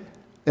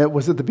it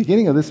was at the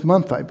beginning of this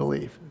month, I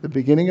believe. The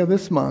beginning of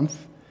this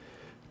month,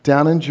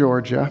 down in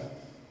Georgia.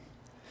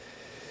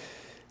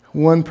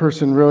 One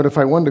person wrote, "If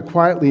I wanted to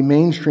quietly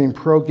mainstream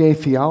pro-gay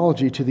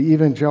theology to the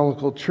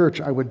evangelical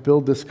church, I would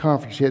build this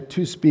conference." She had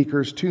 2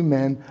 speakers, 2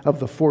 men of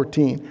the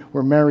 14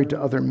 were married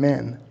to other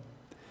men.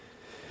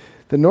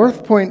 The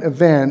North Point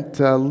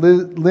event,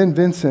 Lynn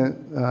Vincent,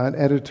 an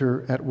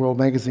editor at World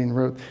Magazine,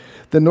 wrote,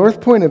 "The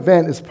North Point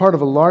event is part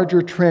of a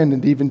larger trend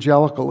in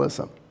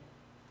evangelicalism.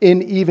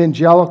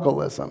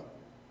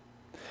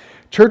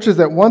 Churches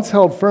that once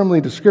held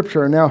firmly to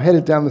Scripture are now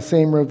headed down the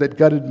same road that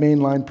gutted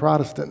mainline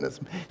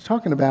Protestantism." He's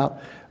talking about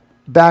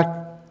back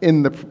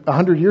in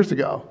 100 years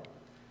ago.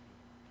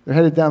 They're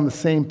headed down the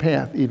same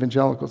path,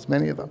 evangelicals,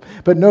 many of them.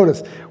 But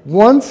notice,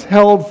 once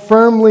held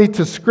firmly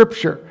to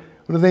Scripture.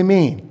 What do they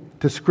mean?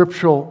 To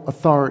scriptural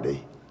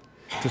authority.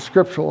 To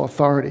scriptural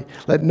authority.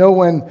 Let no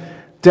one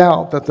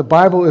doubt that the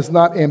Bible is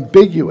not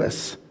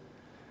ambiguous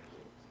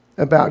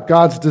about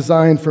God's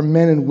design for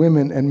men and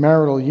women and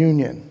marital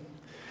union.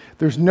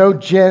 There's no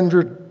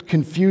gender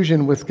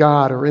confusion with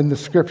God or in the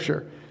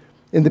Scripture.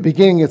 In the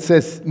beginning it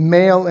says,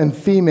 male and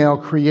female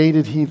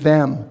created he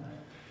them.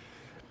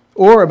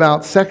 Or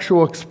about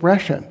sexual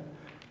expression.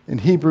 In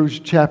Hebrews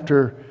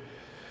chapter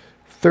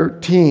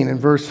 13 and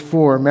verse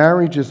 4,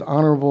 marriage is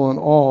honorable in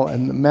all,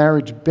 and the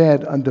marriage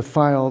bed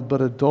undefiled,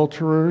 but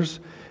adulterers,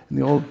 in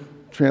the old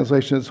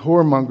translation is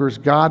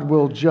whoremongers, God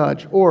will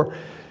judge. Or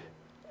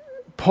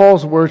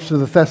Paul's words to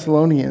the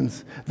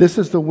Thessalonians, this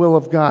is the will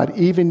of God,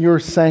 even your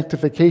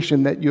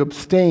sanctification, that you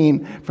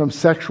abstain from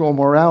sexual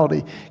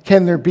morality.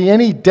 Can there be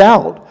any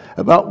doubt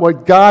about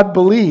what God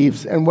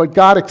believes and what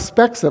God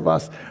expects of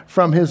us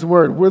from His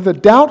Word? Where the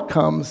doubt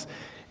comes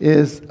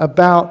is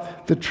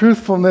about the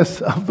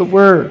truthfulness of the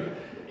Word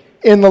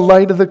in the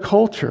light of the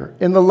culture,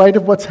 in the light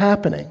of what's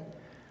happening.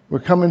 We're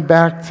coming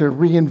back to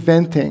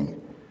reinventing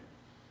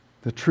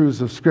the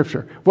truths of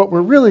Scripture. What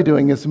we're really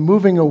doing is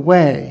moving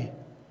away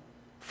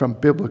from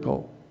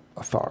biblical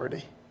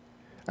authority.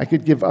 I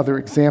could give other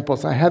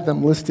examples. I had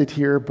them listed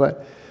here,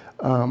 but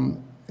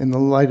in the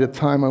light of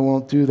time, I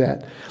won't do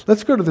that.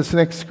 Let's go to this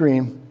next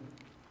screen.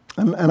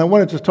 And I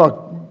want to just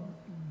talk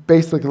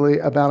basically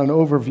about an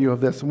overview of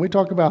this. When we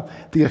talk about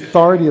the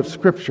authority of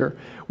Scripture,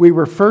 we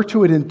refer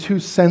to it in two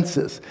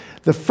senses.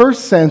 The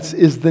first sense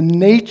is the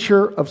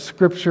nature of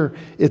Scripture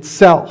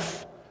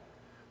itself.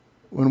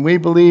 When we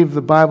believe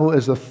the Bible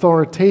is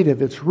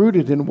authoritative, it's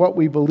rooted in what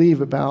we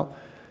believe about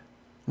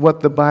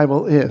what the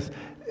Bible is.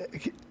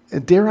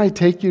 Dare I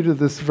take you to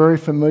this very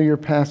familiar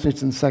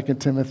passage in 2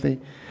 Timothy?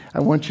 I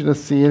want you to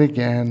see it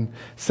again.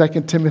 2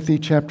 Timothy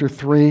chapter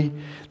 3.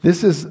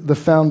 This is the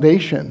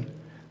foundation.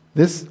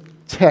 This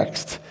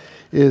text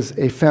is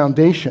a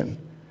foundation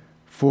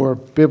for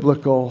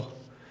biblical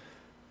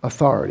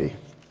authority.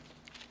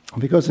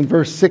 Because in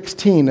verse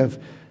 16 of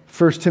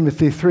 1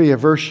 Timothy 3, a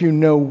verse you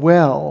know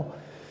well,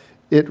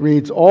 it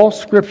reads, all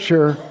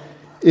Scripture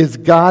is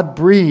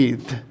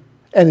God-breathed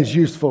and is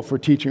useful for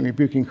teaching,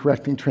 rebuking,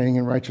 correcting, training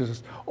in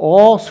righteousness.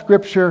 All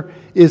Scripture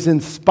is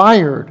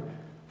inspired,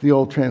 the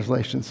old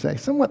translations say.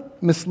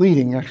 Somewhat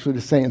misleading, actually,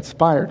 to say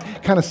inspired.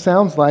 Kind of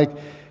sounds like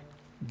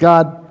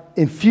God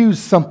infused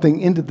something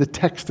into the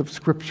text of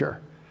Scripture.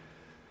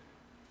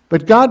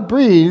 But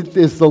God-breathed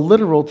is the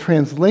literal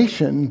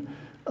translation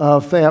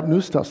of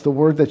theopneustos, the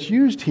word that's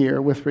used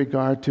here with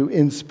regard to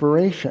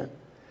inspiration.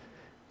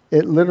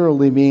 It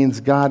literally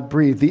means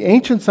God-breathed. The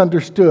ancients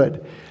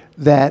understood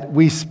that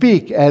we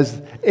speak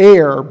as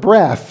air,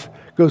 breath,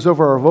 goes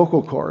over our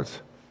vocal cords.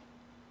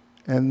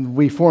 And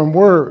we form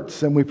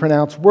words, and we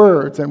pronounce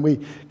words, and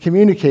we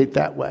communicate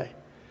that way.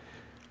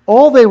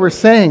 All they were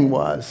saying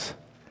was,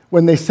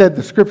 when they said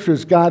the Scripture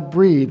is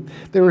God-breathed,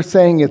 they were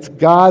saying it's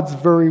God's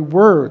very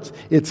words.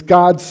 It's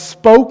God's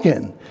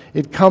spoken.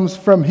 It comes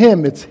from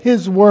Him. It's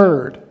His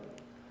word.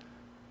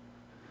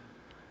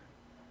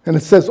 And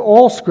it says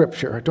all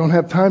Scripture. I don't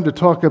have time to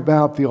talk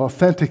about the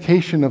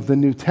authentication of the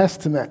New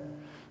Testament,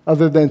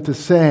 other than to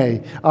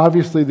say,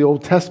 obviously the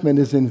Old Testament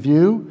is in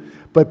view,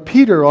 but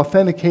Peter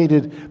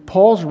authenticated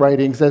Paul's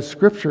writings as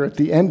Scripture at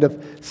the end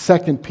of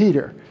 2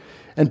 Peter.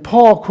 And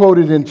Paul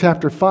quoted in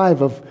chapter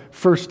 5 of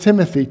 1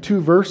 Timothy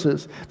 2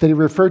 verses that he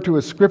referred to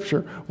as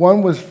Scripture.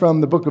 One was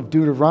from the book of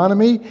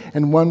Deuteronomy,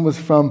 and one was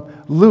from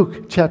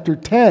Luke chapter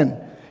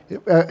 10,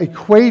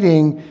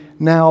 equating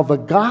now the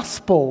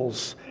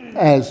Gospels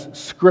as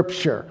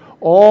Scripture.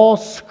 All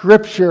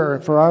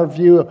Scripture, for our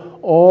view,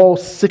 all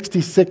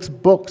 66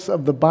 books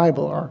of the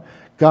Bible are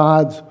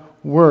God's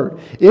Word.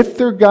 If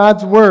they're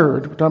God's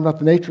Word, we're talking about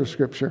the nature of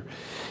Scripture,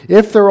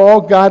 if they're all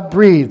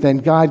God-breathed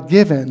and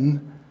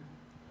God-given,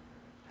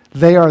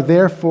 they are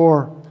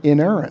therefore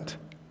inerrant.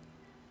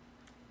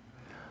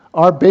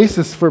 Our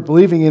basis for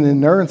believing in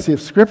inerrancy of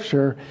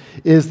Scripture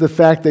is the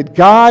fact that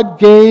God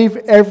gave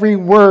every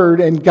word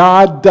and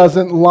God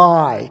doesn't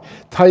lie.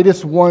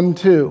 Titus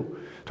 1:2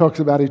 talks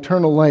about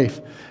eternal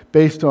life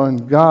based on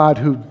God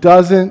who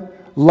doesn't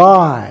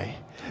lie.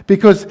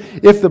 Because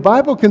if the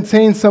Bible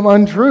contains some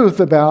untruth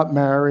about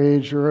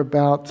marriage or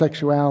about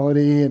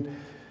sexuality,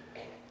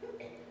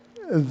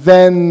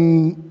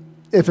 then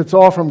if it's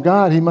all from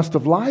God, He must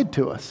have lied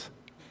to us.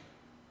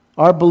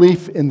 Our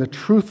belief in the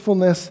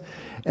truthfulness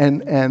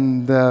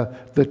and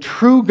the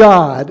true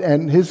God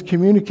and His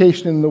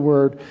communication in the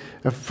Word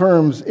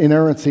affirms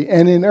inerrancy.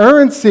 And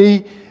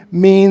inerrancy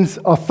means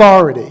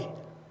authority.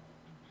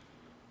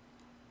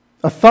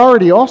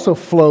 Authority also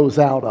flows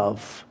out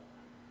of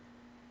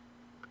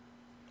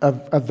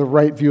the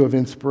right view of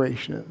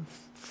inspiration. It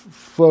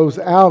flows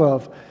out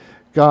of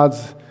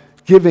God's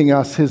giving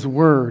us His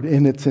Word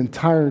in its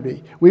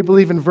entirety. We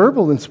believe in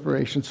verbal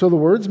inspiration, so the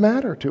words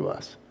matter to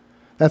us.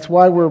 That's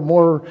why we're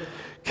more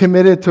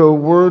committed to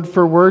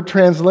word-for-word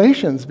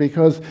translations,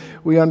 because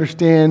we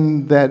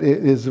understand that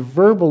it is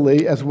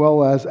verbally as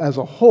well as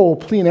a whole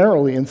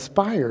plenarily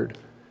inspired.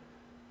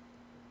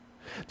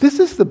 This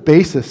is the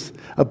basis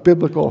of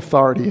biblical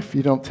authority if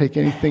you don't take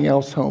anything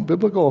else home.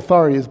 Biblical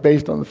authority is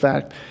based on the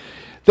fact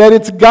that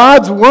it's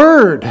God's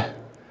Word.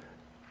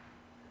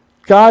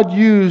 God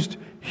used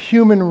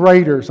human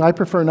writers. I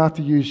prefer not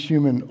to use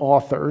human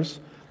authors.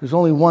 There's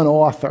only one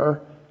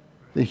author.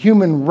 The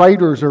human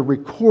writers or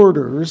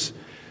recorders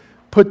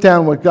put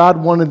down what God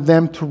wanted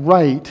them to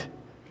write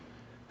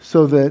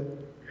so that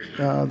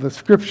the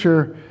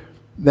Scripture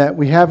that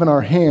we have in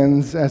our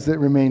hands, as it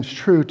remains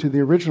true to the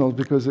original,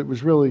 because it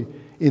was really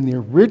in the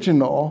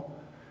original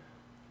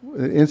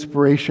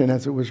inspiration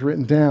as it was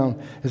written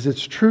down, as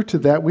it's true to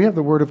that, we have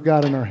the Word of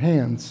God in our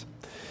hands.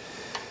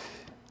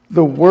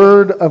 The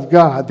Word of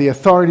God, the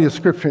authority of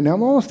Scripture. Now,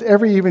 almost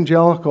every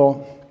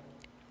evangelical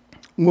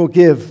will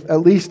give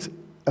at least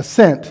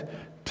assent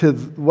to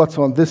what's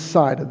on this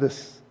side of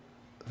this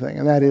thing,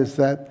 and that is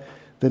that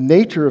the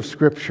nature of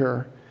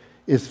Scripture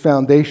is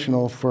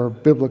foundational for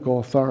biblical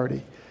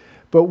authority.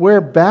 But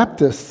where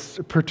Baptists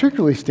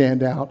particularly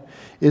stand out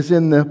is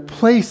in the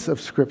place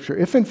of Scripture.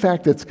 If in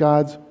fact it's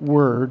God's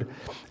Word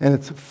and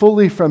it's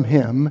fully from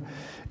Him,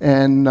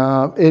 and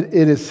it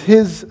is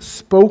His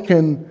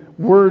spoken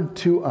word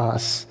to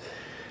us,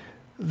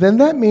 then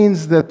that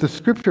means that the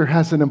Scripture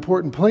has an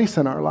important place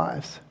in our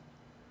lives.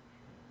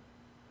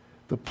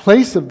 The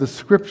place of the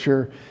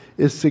Scripture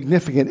is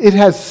significant. It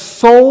has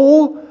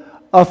sole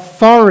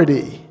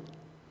authority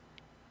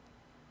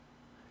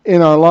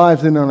in our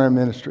lives and in our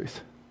ministries.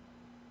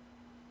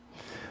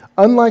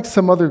 Unlike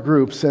some other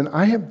groups, and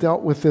I have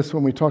dealt with this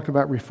when we talked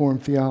about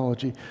Reformed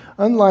theology,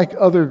 unlike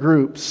other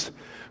groups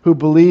who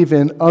believe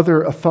in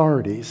other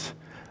authorities,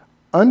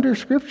 under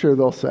Scripture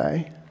they'll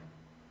say,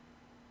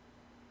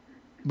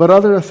 but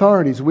other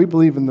authorities, we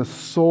believe in the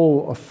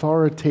sole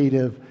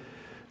authoritative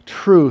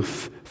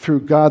truth through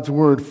God's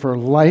Word for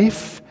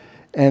life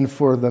and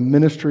for the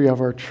ministry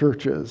of our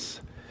churches.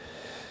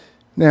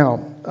 Now,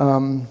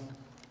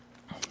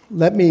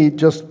 let me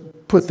just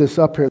put this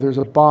up here. There's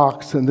a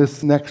box in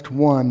this next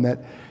one that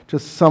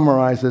just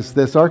summarizes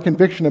this. Our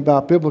conviction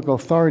about biblical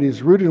authority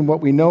is rooted in what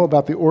we know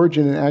about the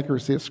origin and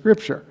accuracy of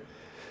Scripture.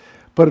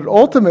 But it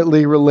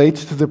ultimately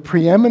relates to the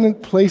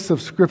preeminent place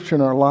of Scripture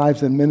in our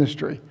lives and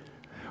ministry.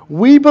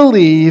 We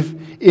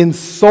believe in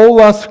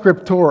sola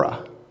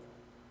scriptura.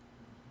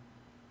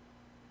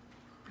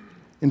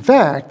 In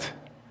fact,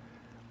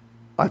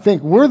 I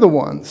think we're the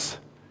ones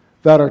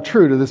that are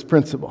true to this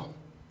principle.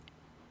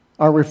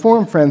 Our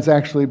Reformed friends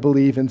actually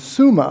believe in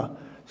summa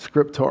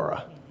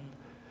scriptura.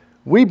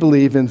 We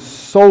believe in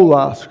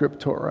sola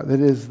scriptura, that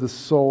is the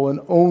sole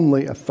and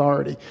only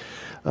authority.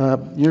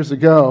 Years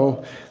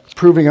ago,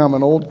 proving I'm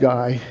an old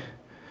guy,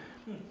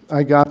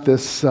 I got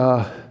this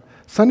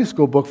Sunday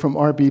school book from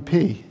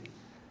RBP,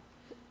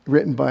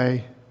 written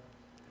by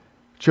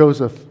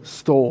Joseph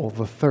Stoll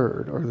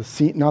III, or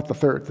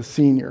the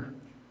senior,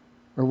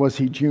 or was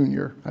he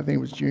junior? I think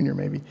it was junior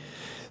maybe.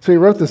 So he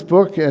wrote this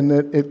book, and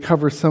it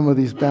covers some of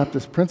these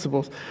Baptist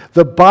principles.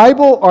 The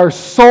Bible, our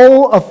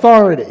sole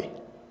authority.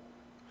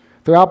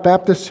 Throughout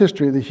Baptist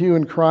history, the hue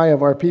and cry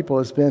of our people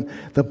has been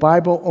the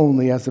Bible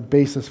only as a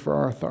basis for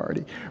our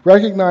authority.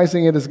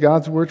 Recognizing it as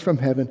God's word from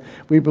heaven,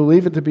 we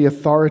believe it to be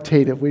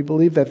authoritative. We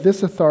believe that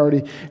this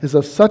authority is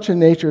of such a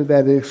nature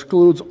that it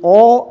excludes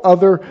all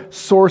other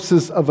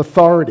sources of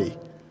authority.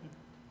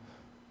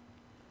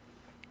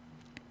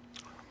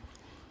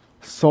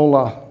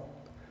 Sola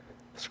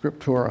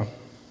scriptura.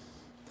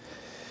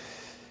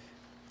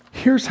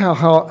 Here's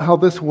how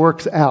this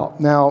works out.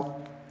 Now,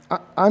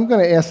 I'm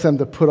going to ask them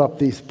to put up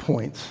these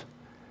points.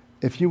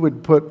 If you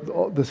would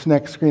put this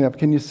next screen up.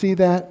 Can you see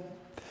that?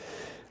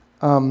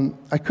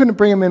 I couldn't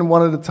bring them in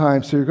one at a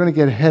time, so you're going to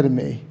get ahead of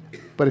me.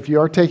 But if you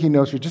are taking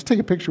notes, you just take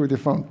a picture with your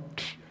phone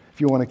if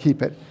you want to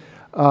keep it.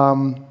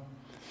 Can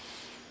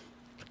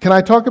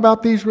I talk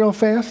about these real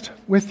fast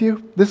with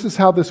you? This is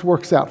how this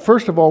works out.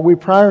 First of all, we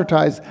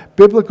prioritize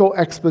biblical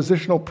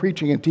expositional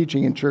preaching and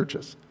teaching in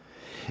churches.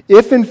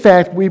 If, in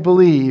fact, we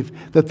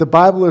believe that the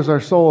Bible is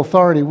our sole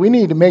authority, we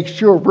need to make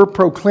sure we're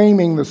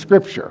proclaiming the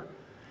Scripture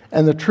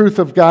and the truth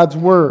of God's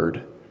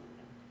Word.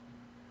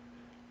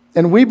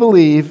 And we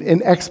believe in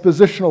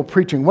expositional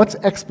preaching. What's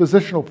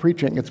expositional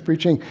preaching? It's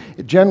preaching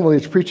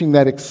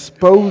that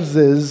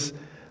exposes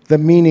the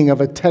meaning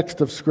of a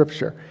text of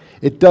Scripture.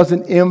 It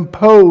doesn't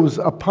impose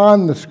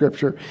upon the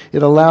Scripture.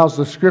 It allows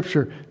the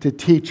Scripture to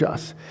teach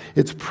us.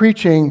 It's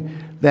preaching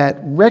that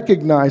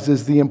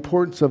recognizes the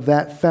importance of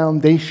that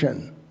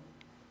foundation.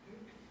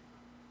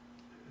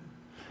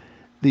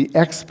 The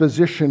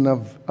exposition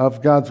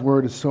of God's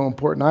Word is so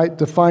important. I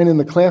define in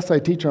the class I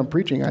teach on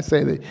preaching, I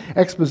say that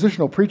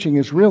expositional preaching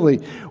is really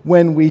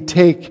when we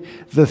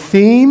take the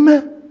theme,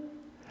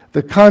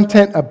 the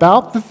content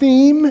about the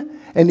theme,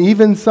 and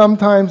even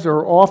sometimes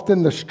or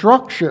often the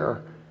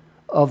structure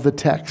of the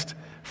text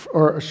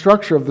or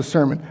structure of the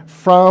sermon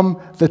from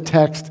the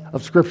text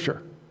of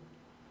Scripture.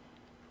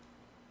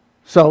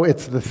 So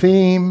it's the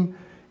theme,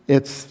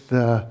 it's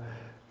the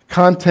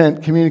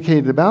content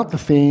communicated about the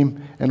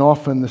theme, and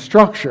often the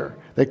structure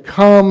that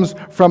comes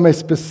from a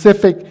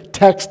specific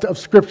text of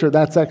Scripture.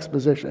 That's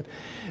exposition.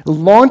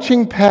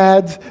 Launching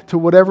pads to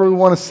whatever we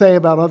want to say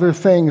about other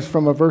things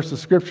from a verse of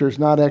Scripture is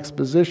not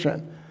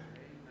exposition.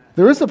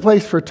 There is a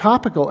place for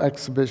topical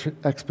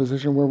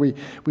exposition where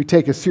we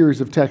take a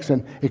series of texts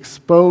and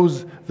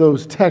expose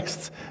those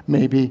texts,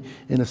 maybe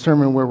in a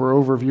sermon where we're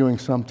overviewing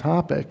some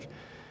topic,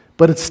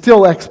 but it's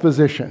still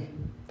exposition.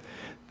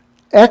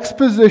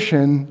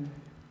 Exposition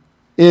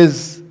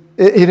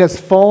it has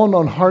fallen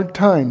on hard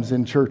times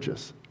in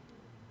churches.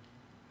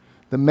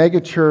 The mega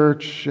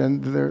church,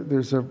 and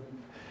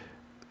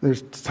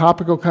there's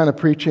topical kind of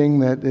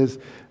preaching that is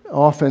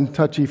often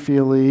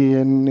touchy-feely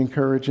and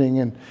encouraging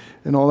and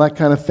all that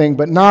kind of thing,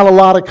 but not a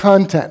lot of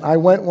content. I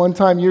went one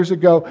time years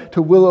ago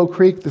to Willow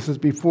Creek. This is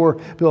before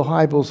Bill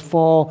Hybels'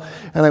 fall,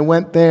 and I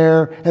went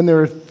there, and there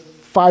were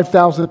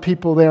 5,000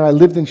 people there. I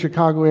lived in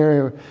Chicago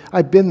area.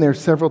 I've been there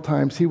several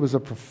times. He was a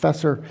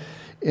professor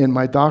in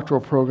my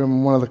doctoral program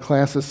in one of the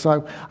classes.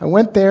 So I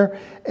went there,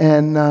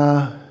 and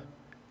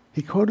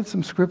he quoted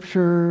some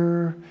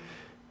Scripture,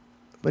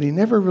 but he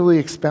never really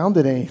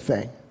expounded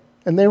anything.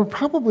 And they were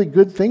probably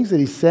good things that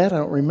he said. I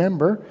don't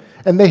remember.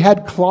 And they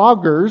had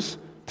cloggers,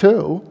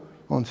 too,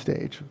 on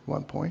stage at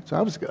one point, so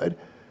I was good.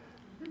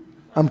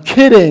 I'm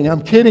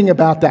kidding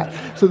about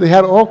that. So they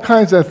had all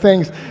kinds of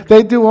things.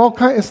 They do all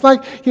kinds. It's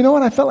like, you know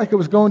what? I felt like I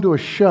was going to a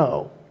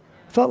show.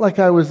 I felt like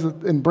I was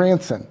in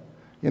Branson,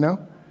 you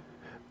know?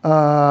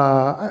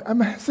 I'm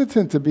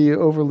hesitant to be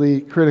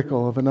overly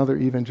critical of another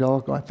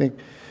evangelical. I think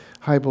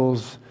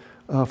Hybels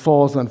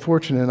falls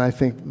unfortunate, and I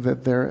think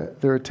that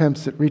their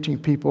attempts at reaching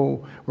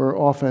people were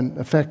often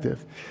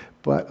effective.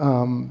 But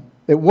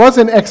it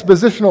wasn't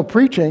expositional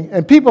preaching,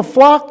 and people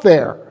flocked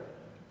there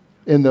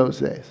in those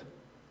days.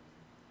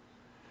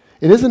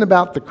 It isn't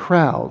about the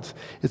crowds.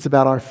 It's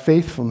about our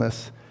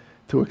faithfulness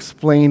to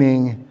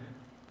explaining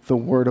the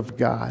Word of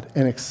God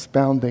and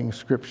expounding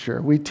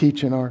Scripture. We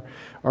teach in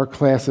our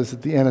classes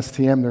at the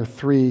NSTM. There are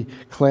 3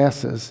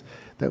 classes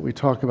that we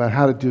talk about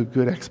how to do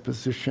good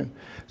exposition.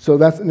 So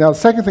now the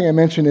second thing I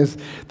mentioned is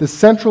the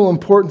central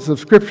importance of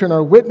Scripture in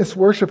our witness,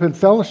 worship, and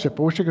fellowship.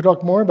 I wish I could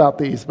talk more about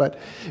these, but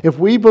if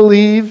we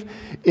believe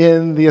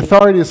in the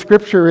authority of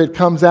Scripture, it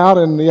comes out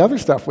in the other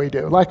stuff we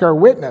do, like our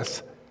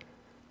witness.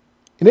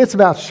 And it's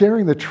about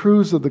sharing the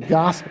truths of the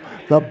gospel,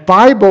 the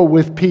Bible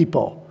with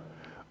people.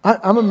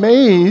 I'm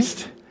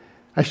amazed,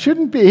 I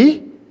shouldn't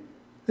be,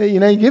 that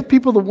you give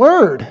people the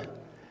Word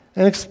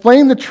and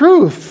explain the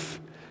truth.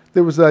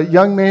 There was a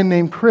young man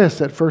named Chris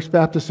at First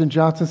Baptist in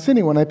Johnson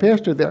City when I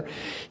pastored there.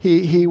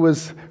 He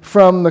was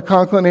from the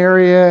Conklin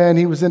area, and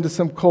he was into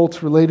some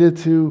cults related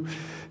to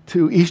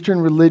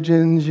Eastern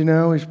religions.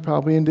 He's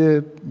probably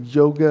into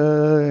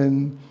yoga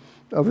and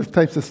other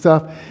types of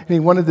stuff. And he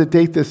wanted to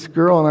date this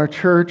girl in our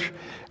church,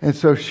 and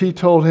so she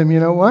told him, you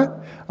know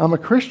what? I'm a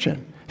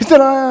Christian. He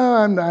said,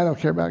 I don't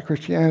care about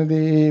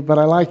Christianity, but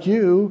I like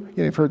you.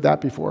 You've heard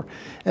that before.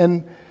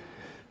 And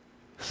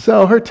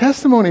so her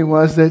testimony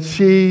was that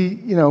she,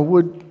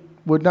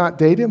 would not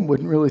date him,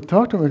 wouldn't really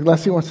talk to him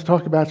unless he wants to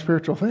talk about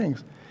spiritual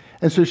things.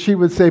 And so she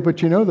would say, but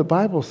the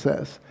Bible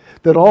says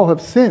that all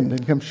have sinned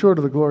and come short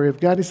of the glory of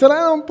God. He said,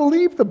 I don't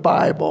believe the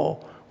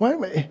Bible.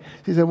 Why?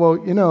 He said, well,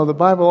 the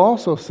Bible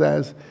also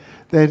says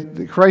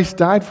that Christ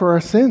died for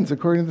our sins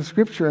according to the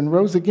Scripture and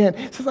rose again.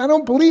 He says, I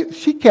don't believe.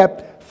 She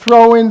kept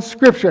throwing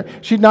Scripture.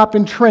 She'd not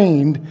been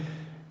trained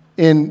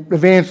in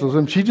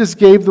evangelism. She just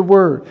gave the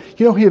word.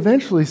 He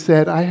eventually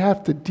said, I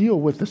have to deal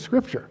with the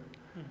Scripture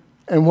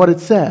and what it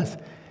says.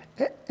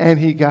 And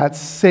he got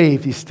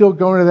saved. He's still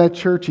going to that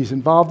church. He's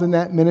involved in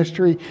that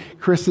ministry.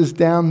 Chris is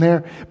down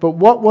there. But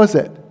what was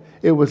it?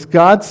 It was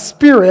God's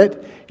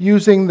Spirit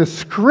using the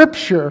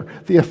Scripture,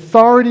 the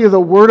authority of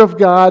the Word of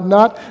God,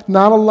 not a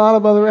lot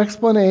of other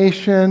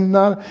explanation,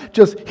 not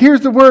just,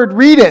 here's the Word,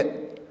 read it.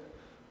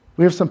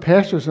 We have some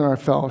pastors in our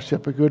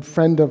fellowship, a good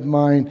friend of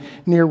mine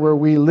near where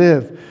we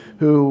live,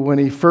 who, when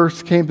he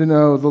first came to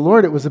know the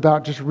Lord, it was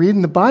about just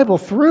reading the Bible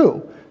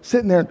through,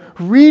 sitting there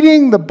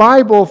reading the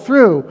Bible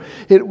through.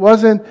 It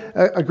wasn't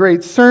a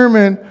great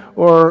sermon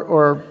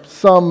or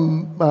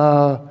some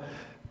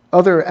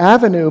other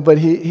avenue, but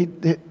he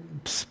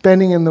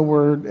spending in the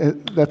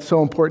Word, that's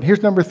so important.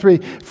 Here's number 3,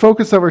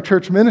 focus of our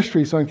church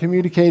ministries on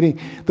communicating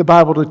the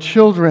Bible to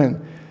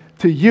children,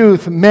 to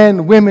youth,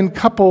 men, women,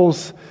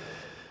 couples.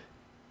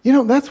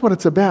 That's what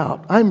it's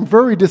about. I'm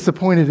very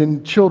disappointed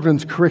in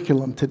children's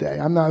curriculum today.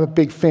 I'm not a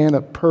big fan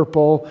of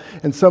purple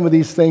and some of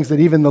these things that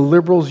even the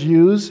liberals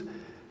use.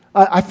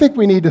 I think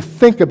we need to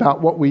think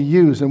about what we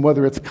use and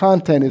whether its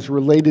content is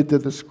related to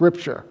the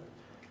Scripture.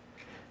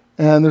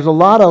 And there's a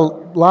lot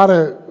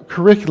of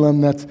curriculum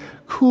that's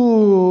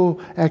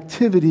cool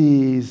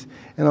activities,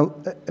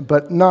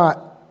 but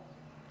not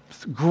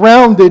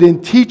grounded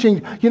in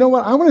teaching. You know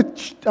what?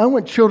 I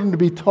want children to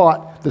be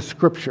taught the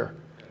Scripture.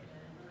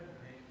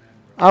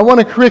 I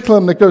want a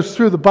curriculum that goes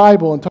through the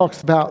Bible and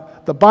talks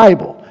about the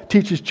Bible,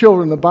 teaches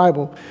children the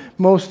Bible.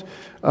 Most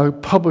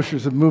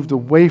publishers have moved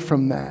away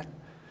from that.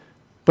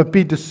 But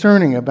be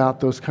discerning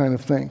about those kind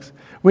of things.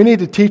 We need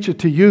to teach it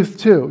to youth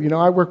too.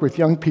 I work with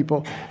young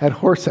people at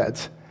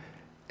Horseheads,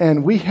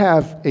 and we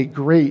have a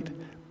great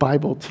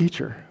Bible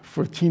teacher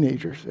for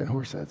teenagers at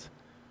Horseheads.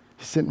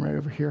 He's sitting right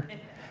over here.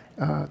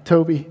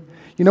 Toby.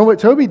 You know what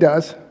Toby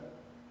does?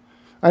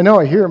 I know,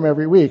 I hear him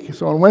every week.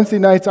 So on Wednesday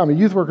nights, I'm a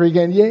youth worker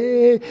again.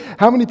 Yay!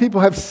 How many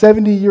people have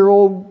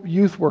 70-year-old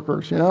youth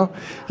workers,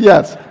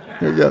 Yes.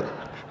 There you go.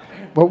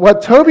 But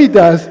what Toby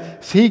does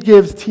is he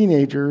gives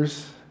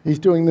teenagers, he's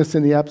doing this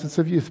in the absence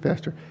of youth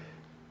pastor,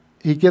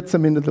 he gets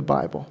them into the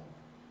Bible.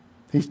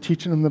 He's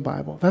teaching them the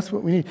Bible. That's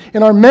what we need.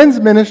 In our men's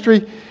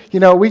ministry,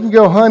 we can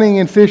go hunting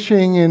and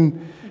fishing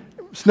and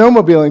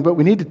snowmobiling, but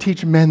we need to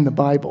teach men the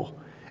Bible.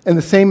 And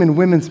the same in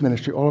women's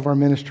ministry, all of our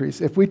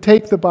ministries. If we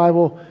take the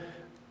Bible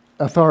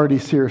authority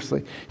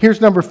seriously.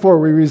 Here's number 4.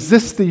 We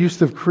resist the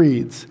use of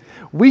creeds.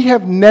 We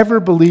have never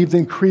believed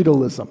in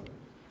creedalism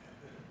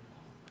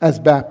as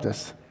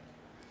Baptists.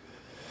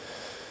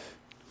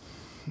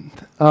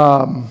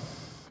 Let's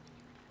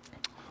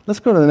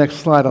go to the next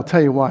slide. I'll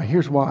tell you why.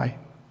 Here's why.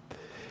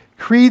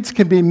 Creeds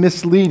can be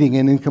misleading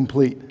and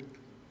incomplete.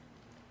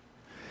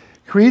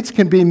 Creeds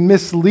can be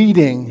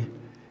misleading.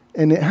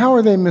 And how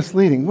are they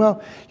misleading?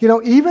 Well,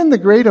 even the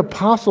great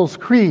Apostles'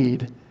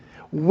 Creed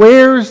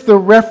Where's the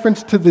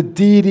reference to the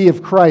deity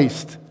of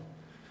Christ?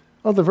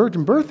 Oh, the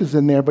virgin birth is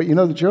in there, but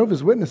the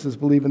Jehovah's Witnesses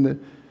believe in the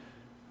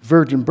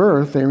virgin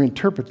birth. They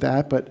interpret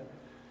that, but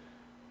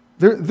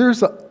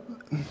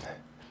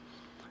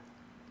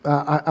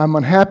I'm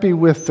unhappy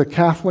with the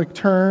Catholic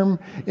term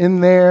in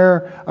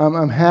there.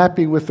 I'm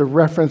happy with the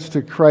reference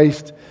to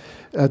Christ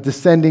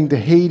descending to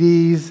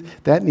Hades.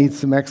 That needs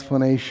some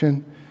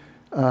explanation,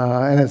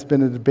 and has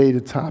been a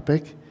debated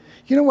topic.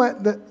 You know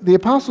what? The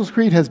Apostles'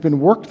 Creed has been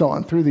worked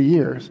on through the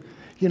years.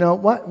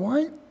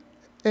 Why?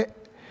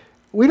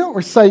 We don't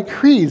recite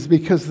creeds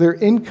because they're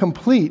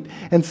incomplete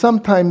and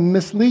sometimes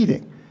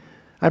misleading.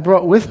 I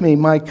brought with me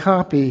my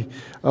copy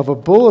of a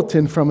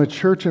bulletin from a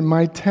church in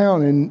my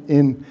town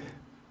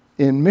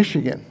in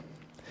Michigan.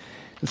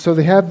 And so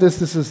they have this.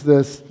 This is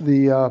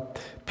the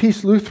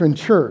Peace Lutheran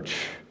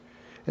Church.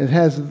 It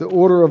has the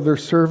order of their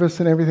service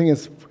and everything.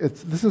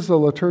 This is a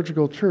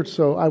liturgical church,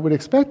 so I would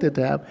expect it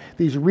to have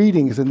these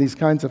readings and these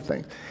kinds of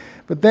things.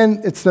 But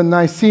then it's the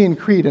Nicene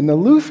Creed, and the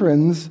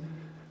Lutherans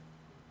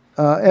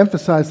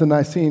emphasize the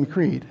Nicene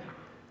Creed.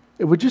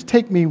 It would just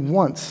take me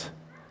once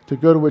to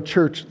go to a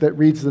church that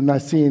reads the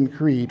Nicene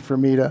Creed for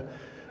me to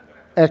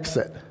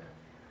exit.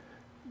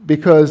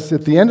 Because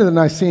at the end of the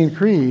Nicene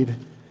Creed,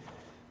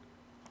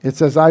 it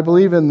says, I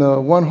believe in the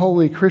one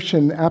holy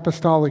Christian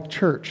apostolic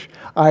church.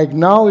 I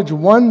acknowledge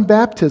one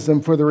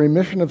baptism for the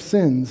remission of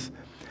sins,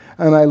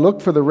 and I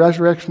look for the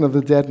resurrection of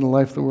the dead and the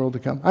life of the world to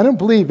come. I don't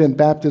believe in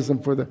baptism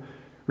for the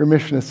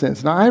remission of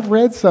sins. Now, I've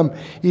read some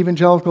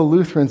evangelical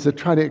Lutherans that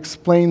try to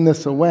explain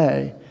this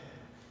away,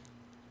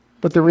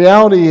 but the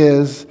reality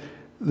is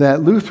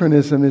that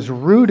Lutheranism is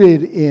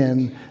rooted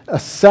in a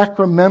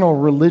sacramental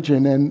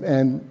religion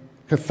and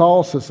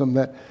Catholicism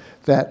that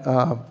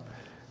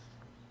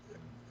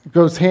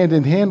goes hand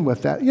in hand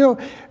with that.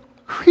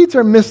 Creeds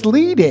are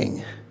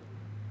misleading.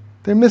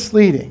 They're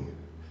misleading.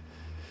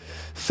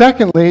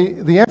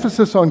 Secondly, the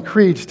emphasis on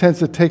creeds tends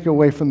to take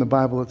away from the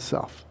Bible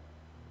itself.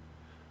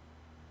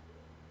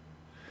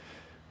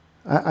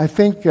 I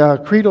think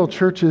creedal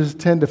churches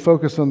tend to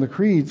focus on the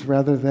creeds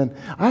rather than.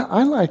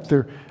 I like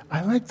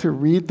to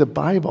read the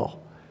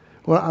Bible.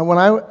 When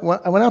I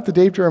went out to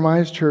Dave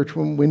Jeremiah's church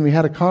when we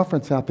had a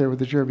conference out there with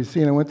the JRBC,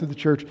 and I went to the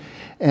church,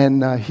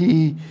 and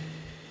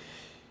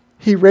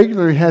he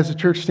regularly has the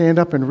church stand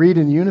up and read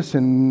in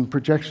unison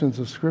projections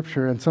of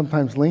Scripture, and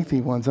sometimes lengthy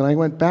ones. And I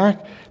went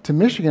back to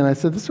Michigan, and I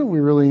said, this is what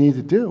we really need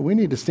to do. We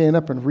need to stand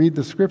up and read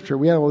the Scripture.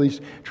 We have all these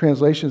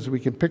translations.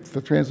 We can pick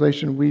the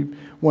translation we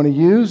want to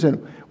use,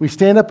 and we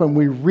stand up and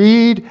we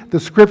read the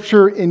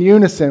Scripture in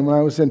unison. When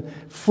I was in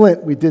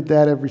Flint, we did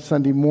that every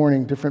Sunday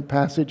morning, different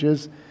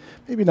passages.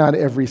 Maybe not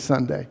every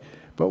Sunday,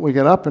 but we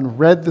got up and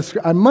read the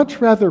Scripture. I'd much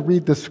rather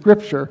read the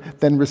Scripture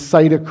than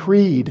recite a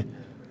creed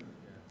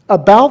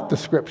about the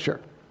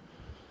Scripture.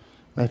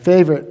 My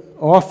favorite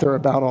author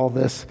about all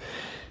this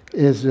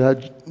is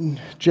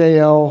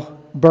J.L.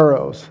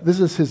 Burroughs. This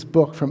is his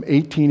book from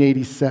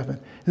 1887.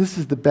 This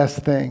is the best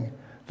thing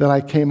that I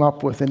came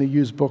up with in a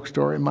used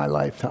bookstore in my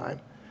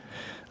lifetime.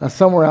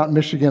 Somewhere out in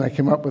Michigan, I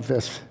came up with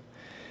this.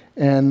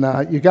 And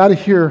you got to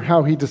hear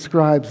how he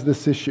describes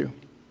this issue.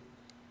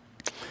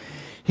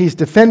 He's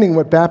defending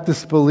what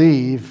Baptists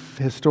believe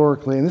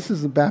historically, and this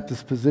is the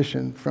Baptist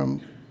position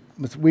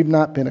we've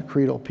not been a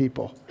creedal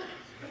people.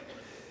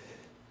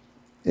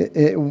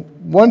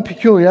 One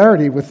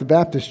peculiarity with the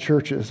Baptist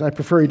churches, I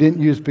prefer he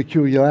didn't use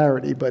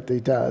peculiarity, but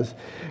he does,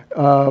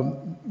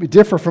 we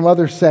differ from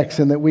other sects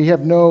in that we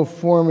have no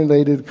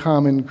formulated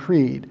common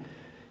creed.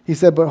 He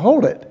said, but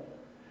hold it.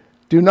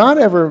 Do not,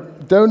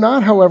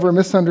 however,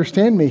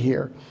 misunderstand me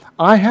here.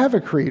 I have a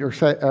creed,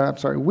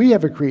 we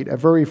have a creed, a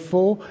very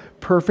full,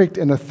 perfect,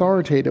 and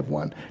authoritative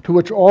one, to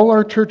which all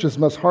our churches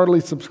must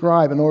heartily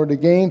subscribe in order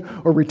to gain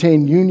or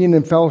retain union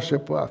and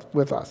fellowship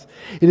with us.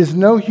 It is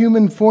no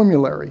human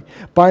formulary,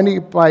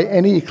 binding by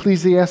any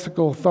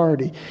ecclesiastical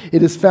authority.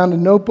 It is found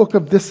in no book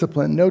of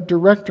discipline, no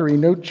directory,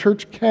 no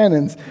church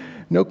canons,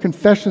 no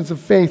confessions of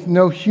faith,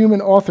 no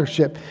human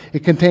authorship.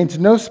 It contains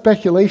no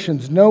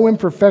speculations, no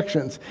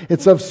imperfections.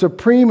 It's of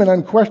supreme and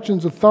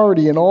unquestioned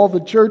authority in all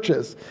the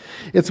churches.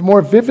 It's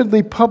more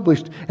vividly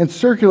published and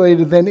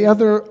circulated than the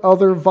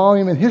other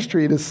volume in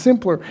history. It is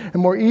simpler and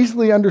more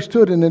easily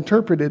understood and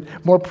interpreted,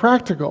 more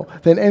practical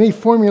than any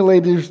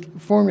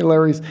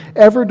formularies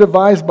ever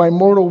devised by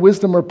mortal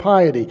wisdom or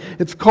piety.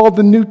 It's called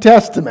the New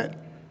Testament.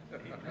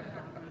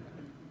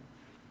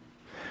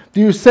 Do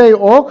you say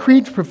all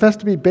creeds profess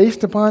to be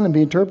based upon and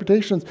the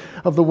interpretations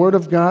of the Word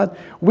of God?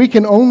 We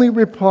can only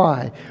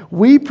reply,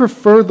 we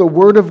prefer the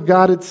Word of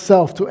God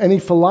itself to any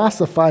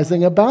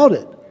philosophizing about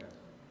it.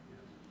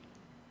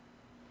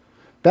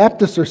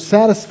 Baptists are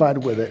satisfied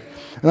with it,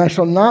 and I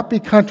shall not be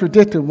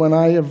contradicted when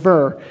I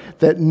aver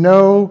that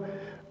no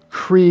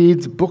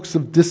creeds, books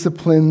of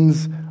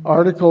disciplines,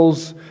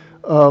 articles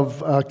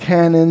of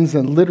canons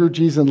and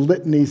liturgies and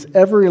litanies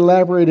ever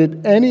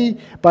elaborated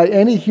by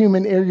any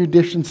human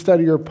erudition,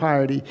 study, or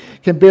piety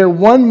can bear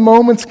one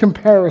moment's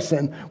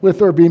comparison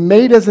with or be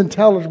made as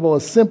intelligible,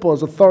 as simple,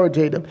 as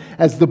authoritative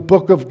as the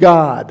Book of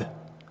God.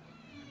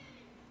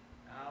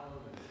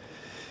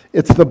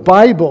 It's the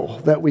Bible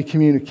that we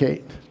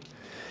communicate.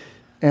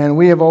 And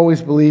we have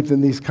always believed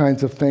in these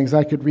kinds of things.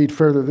 I could read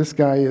further. This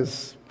guy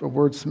is a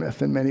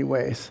wordsmith in many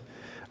ways.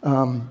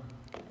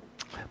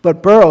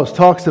 But Burroughs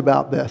talks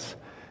about this.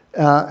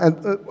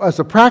 And as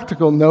a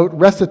practical note,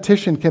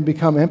 recitation can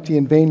become empty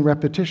and vain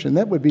repetition.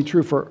 That would be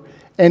true for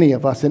any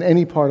of us in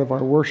any part of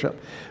our worship.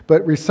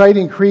 But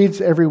reciting creeds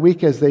every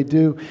week as they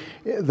do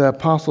the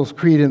Apostles'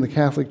 Creed in the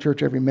Catholic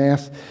Church every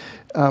Mass,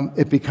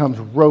 it becomes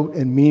rote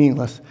and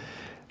meaningless.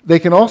 They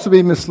can also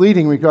be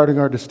misleading regarding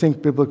our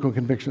distinct biblical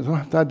convictions. I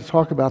don't have to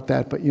talk about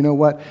that, but you know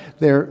what?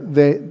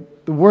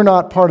 We're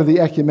not part of the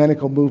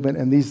ecumenical movement,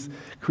 and these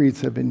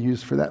creeds have been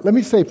used for that. Let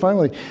me say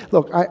finally,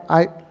 look,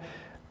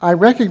 I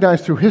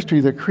recognize through history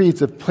that creeds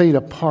have played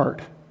a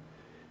part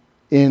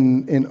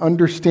in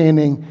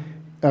understanding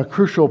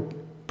crucial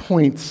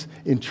points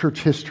in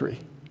church history.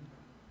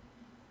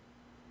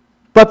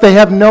 But they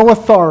have no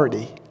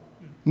authority.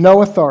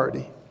 No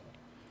authority.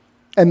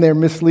 And they're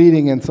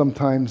misleading and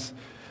sometimes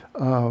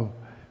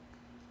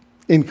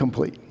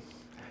incomplete.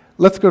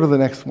 Let's go to the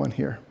next one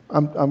here.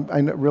 I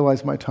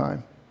realize my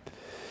time.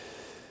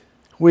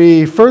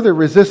 We further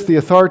resist the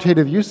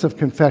authoritative use of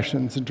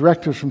confessions and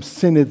directives from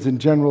synods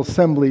and general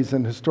assemblies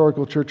and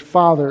historical church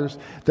fathers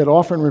that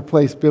often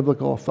replace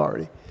biblical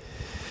authority.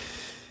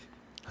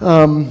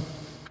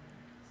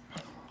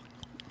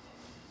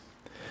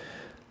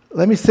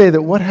 Let me say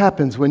that what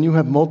happens when you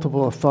have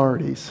multiple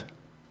authorities?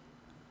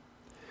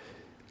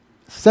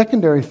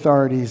 Secondary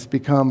authorities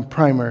become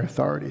primary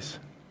authorities.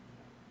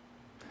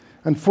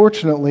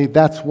 Unfortunately,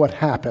 that's what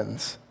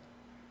happens.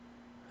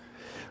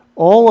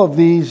 All of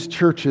these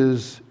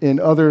churches in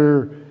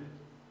other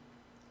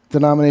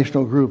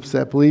denominational groups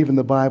that believe in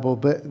the Bible,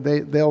 but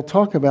they'll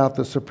talk about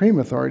the supreme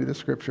authority of the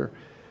Scripture.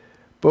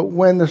 But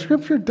when the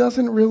Scripture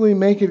doesn't really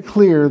make it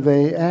clear,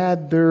 they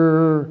add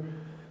their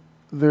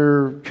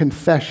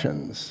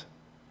confessions.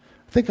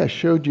 I think I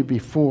showed you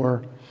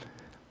before.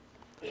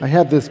 I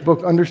have this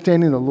book,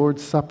 Understanding the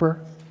Lord's Supper.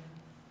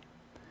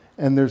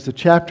 And there's a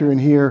chapter in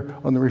here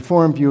on the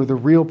Reformed view of the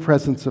real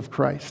presence of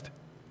Christ.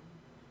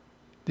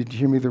 Did you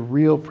hear me? The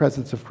real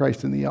presence of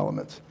Christ in the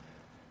elements.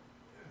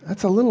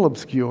 That's a little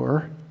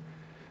obscure.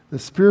 The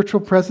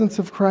spiritual presence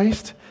of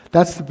Christ,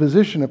 that's the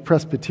position of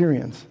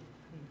Presbyterians.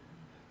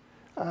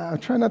 I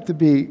try not to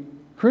be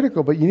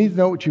critical, but you need to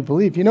know what you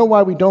believe. You know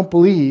why we don't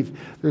believe?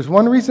 There's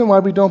one reason why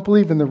we don't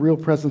believe in the real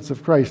presence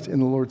of Christ in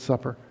the Lord's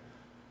Supper.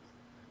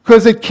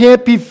 Because it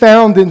can't be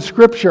found in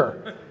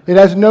Scripture. It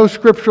has no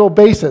scriptural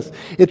basis.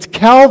 It's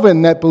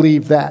Calvin that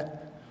believed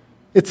that.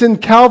 It's in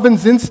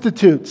Calvin's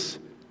Institutes.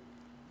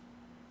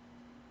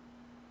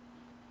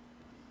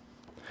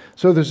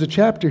 So there's a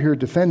chapter here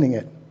defending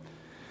it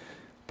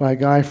by a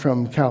guy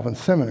from Calvin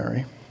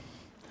Seminary.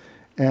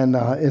 And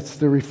it's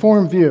the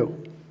Reformed view.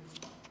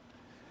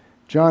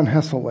 John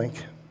Hesselink.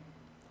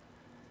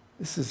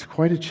 This is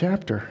quite a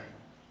chapter.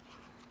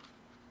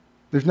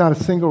 There's not a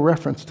single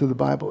reference to the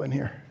Bible in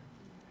here.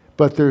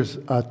 But there's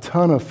a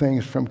ton of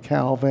things from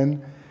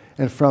Calvin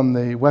and from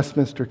the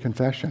Westminster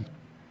Confession.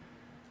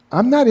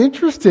 I'm not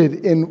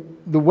interested in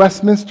the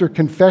Westminster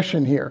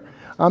Confession here.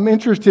 I'm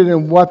interested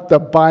in what the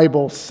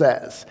Bible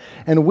says.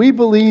 And we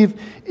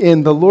believe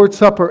in the Lord's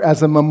Supper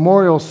as a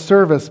memorial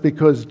service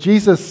because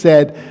Jesus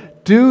said,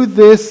 "Do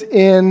this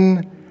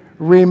in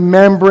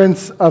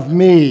remembrance of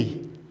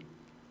me."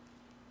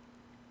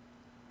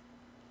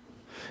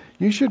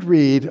 You should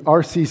read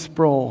R.C.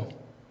 Sproul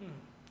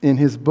in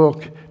his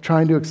book,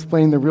 trying to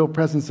explain the real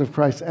presence of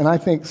Christ. And I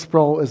think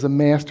Sproul is a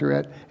master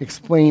at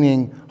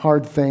explaining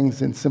hard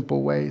things in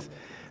simple ways.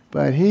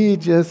 But he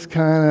just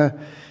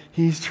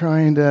he's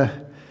trying to,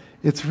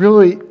 it's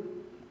really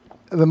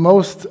the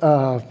most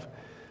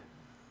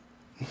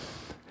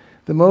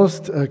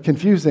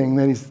confusing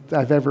that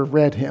I've ever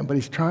read him. But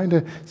he's trying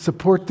to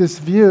support this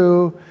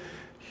view,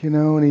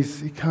 and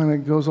he kind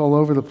of goes all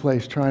over the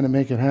place trying to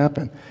make it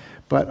happen.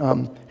 But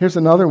here's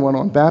another one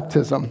on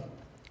baptism.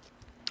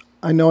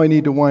 I know I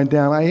need to wind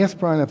down. I asked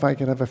Brian if I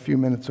could have a few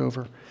minutes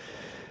over.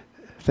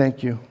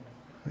 Thank you.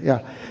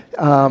 Yeah.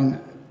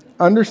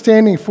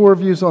 Understanding Four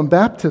Views on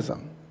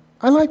Baptism.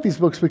 I like these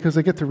books because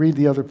I get to read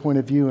the other point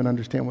of view and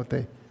understand what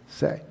they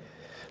say.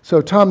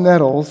 So Tom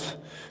Nettles,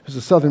 who's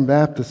a Southern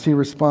Baptist, he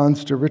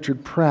responds to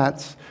Richard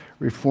Pratt's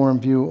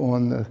Reformed view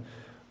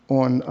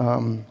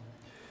on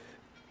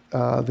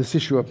this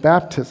issue of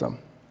baptism.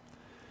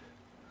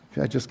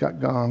 Okay, I just got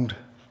gonged.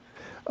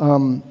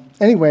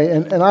 Anyway,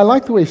 and I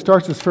like the way he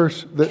starts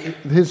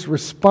his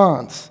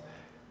response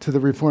to the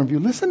Reformed view.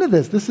 Listen to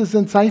this. This is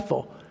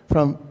insightful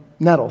from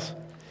Nettles.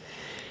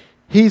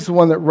 He's the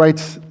one that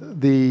writes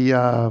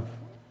the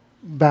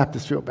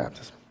Baptist view of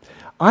baptism.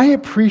 I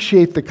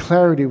appreciate the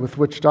clarity with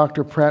which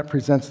Dr. Pratt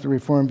presents the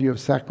Reformed view of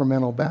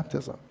sacramental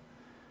baptism.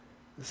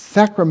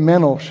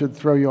 Sacramental should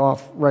throw you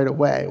off right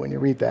away when you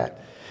read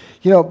that.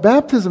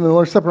 Baptism and the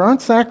Lord's Supper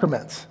aren't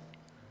sacraments.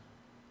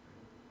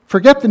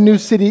 Forget the New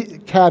City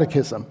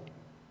Catechism.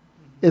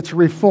 It's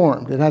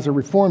Reformed. It has a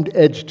Reformed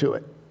edge to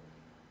it.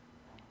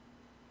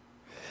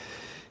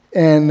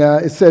 And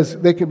it says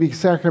they could be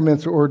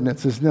sacraments or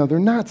ordinances. No, they're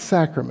not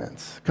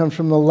sacraments. It comes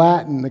from the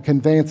Latin, the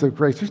conveyance of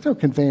grace. There's no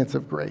conveyance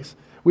of grace.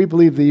 We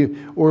believe the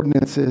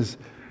ordinances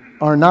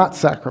are not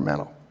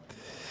sacramental.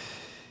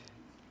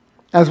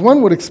 As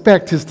one would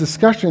expect, his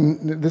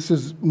discussion, this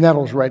is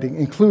Nettles' writing,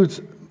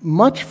 includes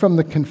much from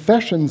the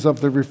confessions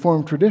of the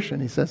Reformed tradition.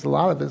 He says a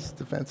lot of his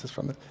defense is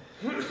from it.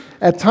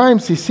 At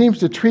times, he seems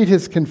to treat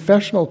his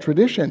confessional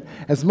tradition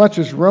as much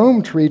as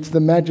Rome treats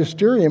the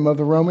magisterium of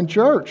the Roman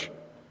Church.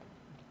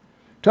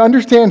 To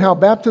understand how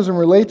baptism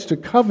relates to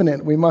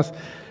covenant, we must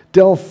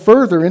delve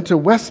further into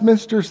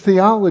Westminster's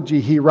theology,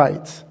 he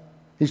writes.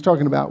 He's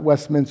talking about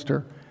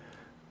Westminster,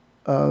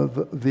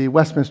 the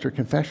Westminster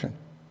Confession.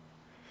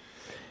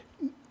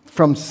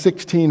 From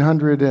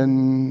 1600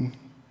 and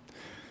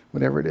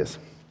whatever it is.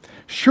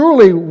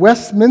 Surely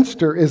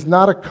Westminster is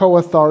not a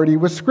co-authority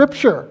with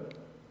Scripture.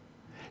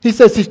 He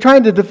says he's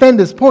trying to defend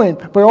his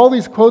point, but all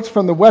these quotes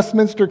from the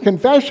Westminster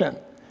Confession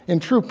in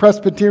true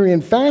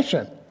Presbyterian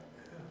fashion.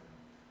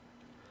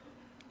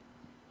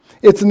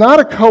 It's not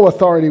a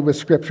co-authority with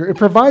Scripture. It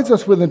provides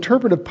us with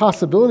interpretive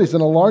possibilities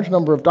in a large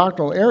number of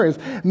doctrinal areas,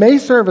 may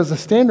serve as a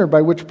standard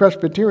by which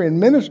Presbyterian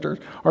ministers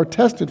are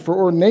tested for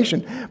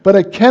ordination, but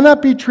it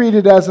cannot be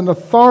treated as an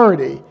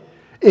authority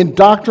in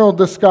doctrinal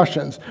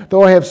discussions.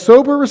 Though I have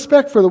sober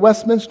respect for the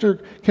Westminster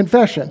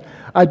Confession,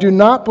 I do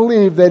not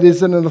believe that it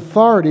is an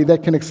authority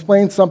that can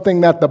explain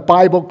something that the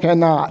Bible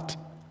cannot.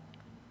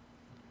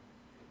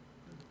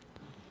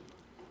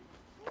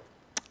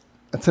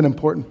 That's an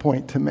important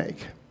point to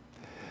make.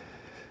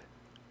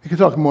 We could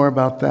talk more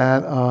about that.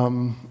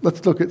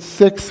 Let's look at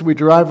 6. We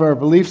derive our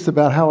beliefs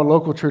about how a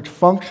local church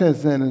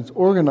functions and is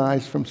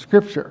organized from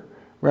Scripture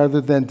rather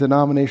than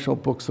denominational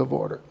books of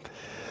order.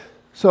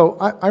 So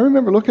I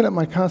remember looking at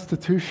my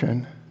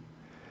Constitution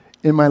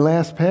in my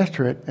last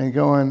pastorate and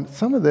going,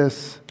 some of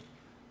this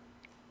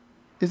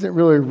isn't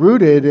really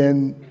rooted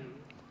in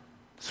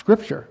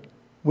Scripture.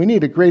 We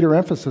need a greater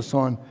emphasis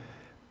on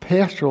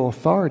pastoral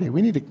authority.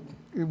 We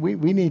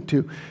need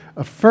to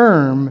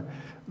affirm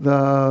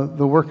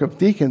the work of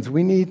deacons.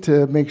 We need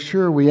to make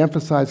sure we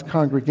emphasize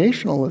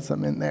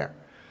congregationalism in there.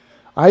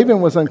 I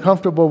even was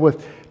uncomfortable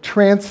with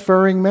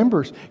transferring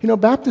members. You know,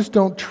 Baptists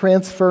don't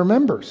transfer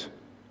members.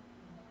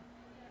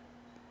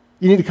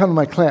 You need to come to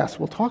my class.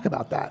 We'll talk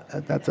about that.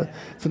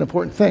 It's an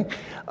important thing.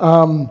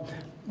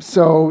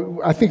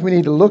 So I think we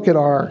need to look at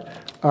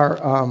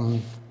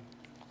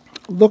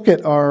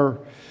our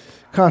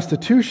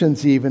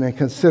constitutions even and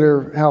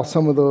consider how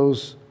some of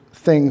those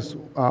things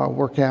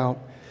work out.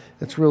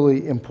 It's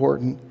really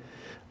important.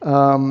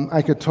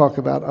 I could talk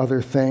about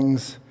other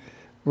things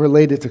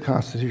related to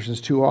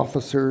constitutions, to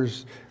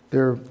officers,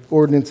 their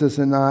ordinances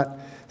and not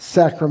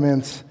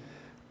sacraments.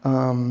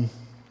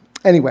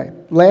 Anyway,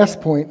 last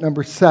point,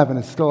 number 7,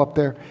 is still up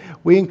there.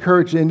 We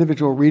encourage the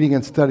individual reading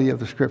and study of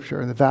the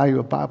Scripture and the value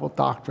of Bible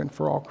doctrine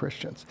for all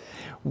Christians.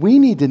 We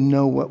need to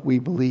know what we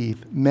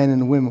believe, men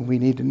and women, we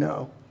need to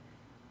know.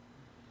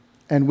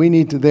 And we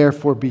need to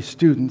therefore be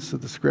students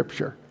of the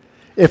Scripture.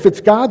 If it's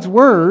God's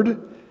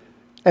Word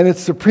and it's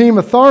supreme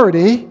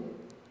authority,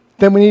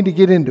 then we need to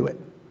get into it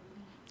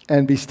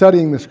and be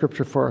studying the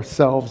Scripture for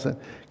ourselves and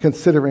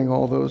considering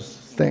all those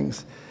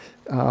things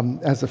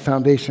as a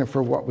foundation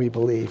for what we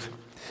believe.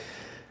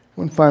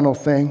 One final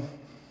thing.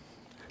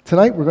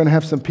 Tonight we're going to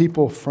have some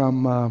people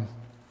from, I'm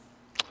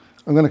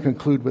going to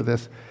conclude with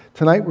this.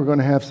 Tonight we're going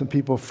to have some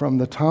people from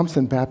the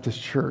Thompson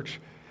Baptist Church,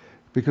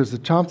 because the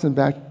Thompson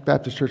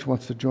Baptist Church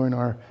wants to join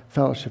our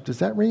fellowship. Does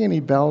that ring any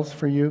bells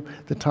for you,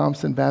 the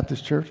Thompson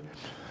Baptist Church?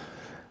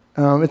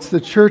 It's the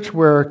church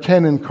where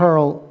Ken and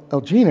Carl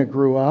Elgina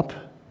grew up,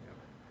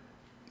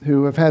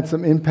 who have had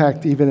some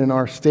impact even in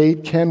our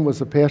state. Ken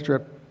was a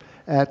pastor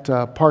at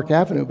Park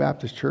Avenue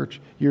Baptist Church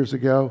years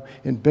ago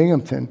in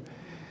Binghamton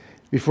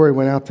before he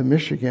went out to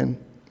Michigan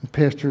and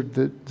pastored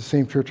the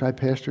same church I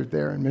pastored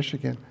there in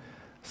Michigan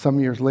some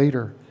years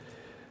later.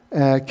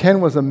 Ken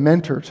was a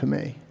mentor to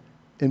me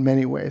in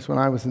many ways. When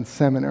I was in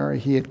seminary,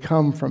 he had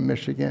come from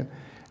Michigan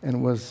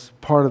and was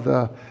part of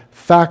the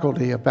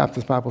faculty of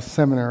Baptist Bible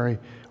Seminary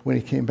when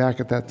he came back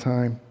at that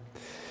time.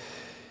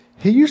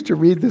 He used to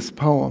read this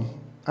poem.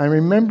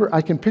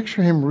 I can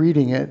picture him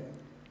reading it.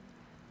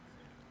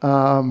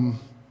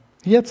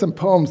 He had some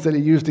poems that he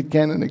used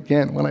again and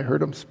again when I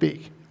heard him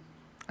speak.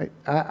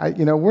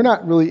 We're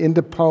not really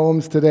into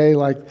poems today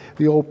like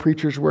the old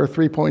preachers were,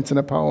 3 points in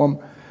a poem.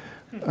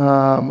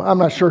 I'm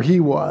not sure he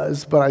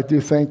was, but I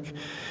do think,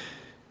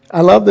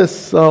 I love this,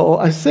 so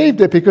I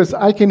saved it because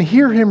I can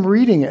hear him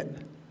reading it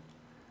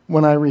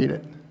when I read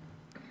it.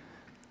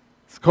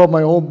 It's called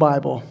My Old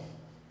Bible.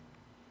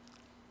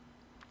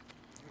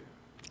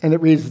 And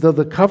it reads, though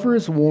the cover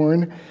is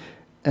worn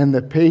and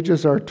the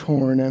pages are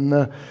torn,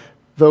 and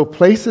though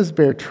places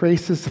bear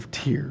traces of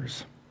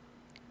tears,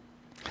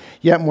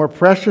 yet more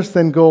precious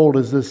than gold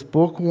is this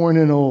book worn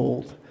and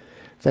old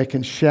that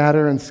can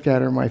shatter and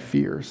scatter my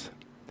fears.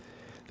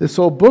 This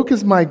old book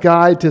is my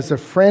guide, 'tis a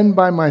friend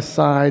by my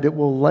side. It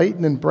will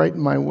lighten and brighten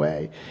my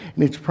way.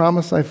 And each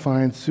promise I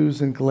find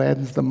soothes and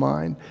gladdens the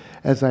mind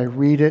as I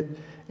read it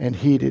and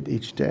heed it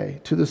each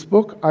day. To this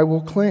book I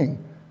will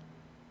cling.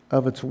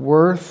 Of its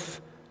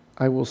worth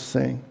I will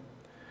sing.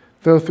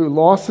 Though through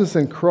losses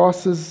and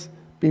crosses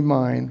be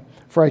mine,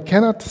 for I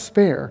cannot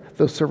despair,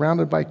 though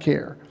surrounded by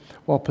care,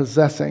 while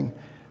possessing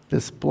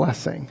this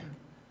blessing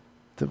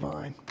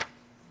divine.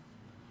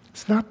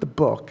 It's not the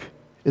book,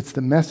 it's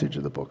the message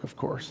of the book, of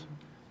course.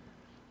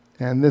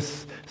 And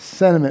this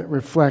sentiment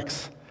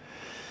reflects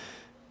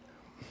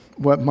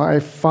what my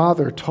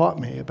father taught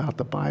me about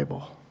the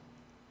Bible.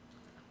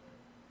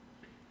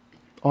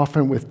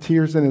 Often with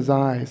tears in his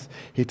eyes,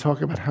 he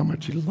talked about how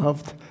much he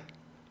loved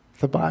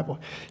the Bible.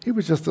 He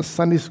was just a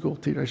Sunday school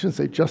teacher. I shouldn't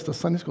say just a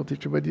Sunday school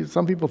teacher, but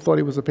some people thought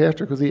he was a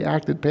pastor because he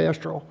acted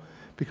pastoral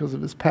because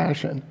of his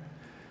passion.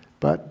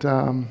 But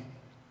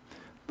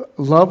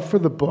love for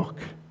the book,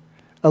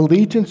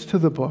 allegiance to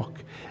the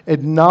book,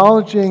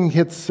 acknowledging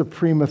its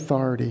supreme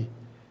authority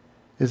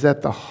is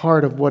at the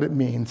heart of what it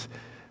means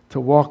to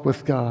walk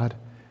with God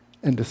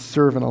and to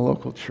serve in a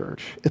local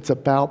church. It's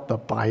about the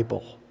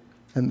Bible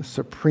and the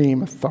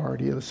supreme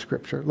authority of the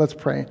Scripture. Let's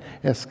pray.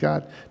 Ask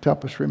God to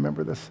help us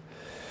remember this.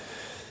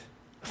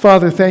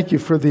 Father, thank you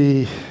for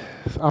the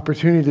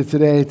opportunity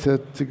today to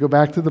go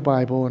back to the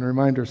Bible and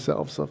remind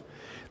ourselves of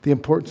the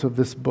importance of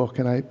this book.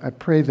 And I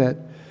pray that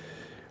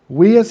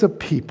we as a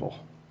people,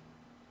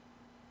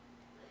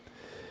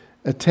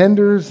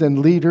 attenders and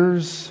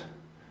leaders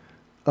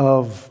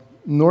of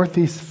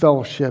Northeast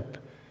Fellowship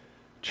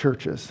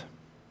churches,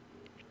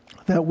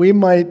 that we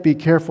might be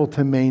careful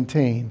to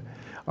maintain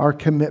our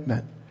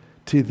commitment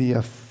to the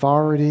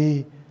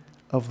authority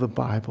of the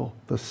Bible,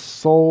 the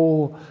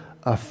sole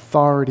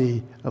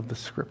authority of the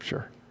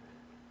Scripture.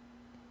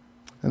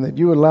 And that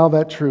you would allow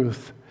that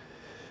truth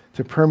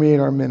to permeate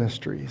our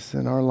ministries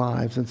and our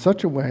lives in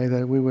such a way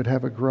that we would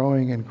have a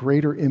growing and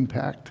greater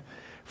impact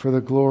for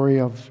the glory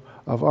of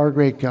our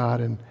great God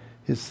and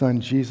His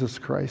Son, Jesus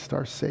Christ,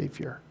 our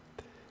Savior.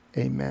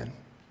 Amen.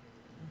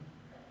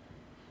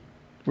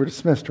 We're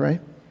dismissed,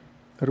 right?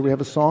 Or do we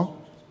have a song?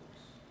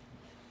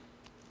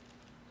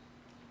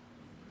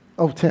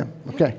 Oh, Tim. Okay.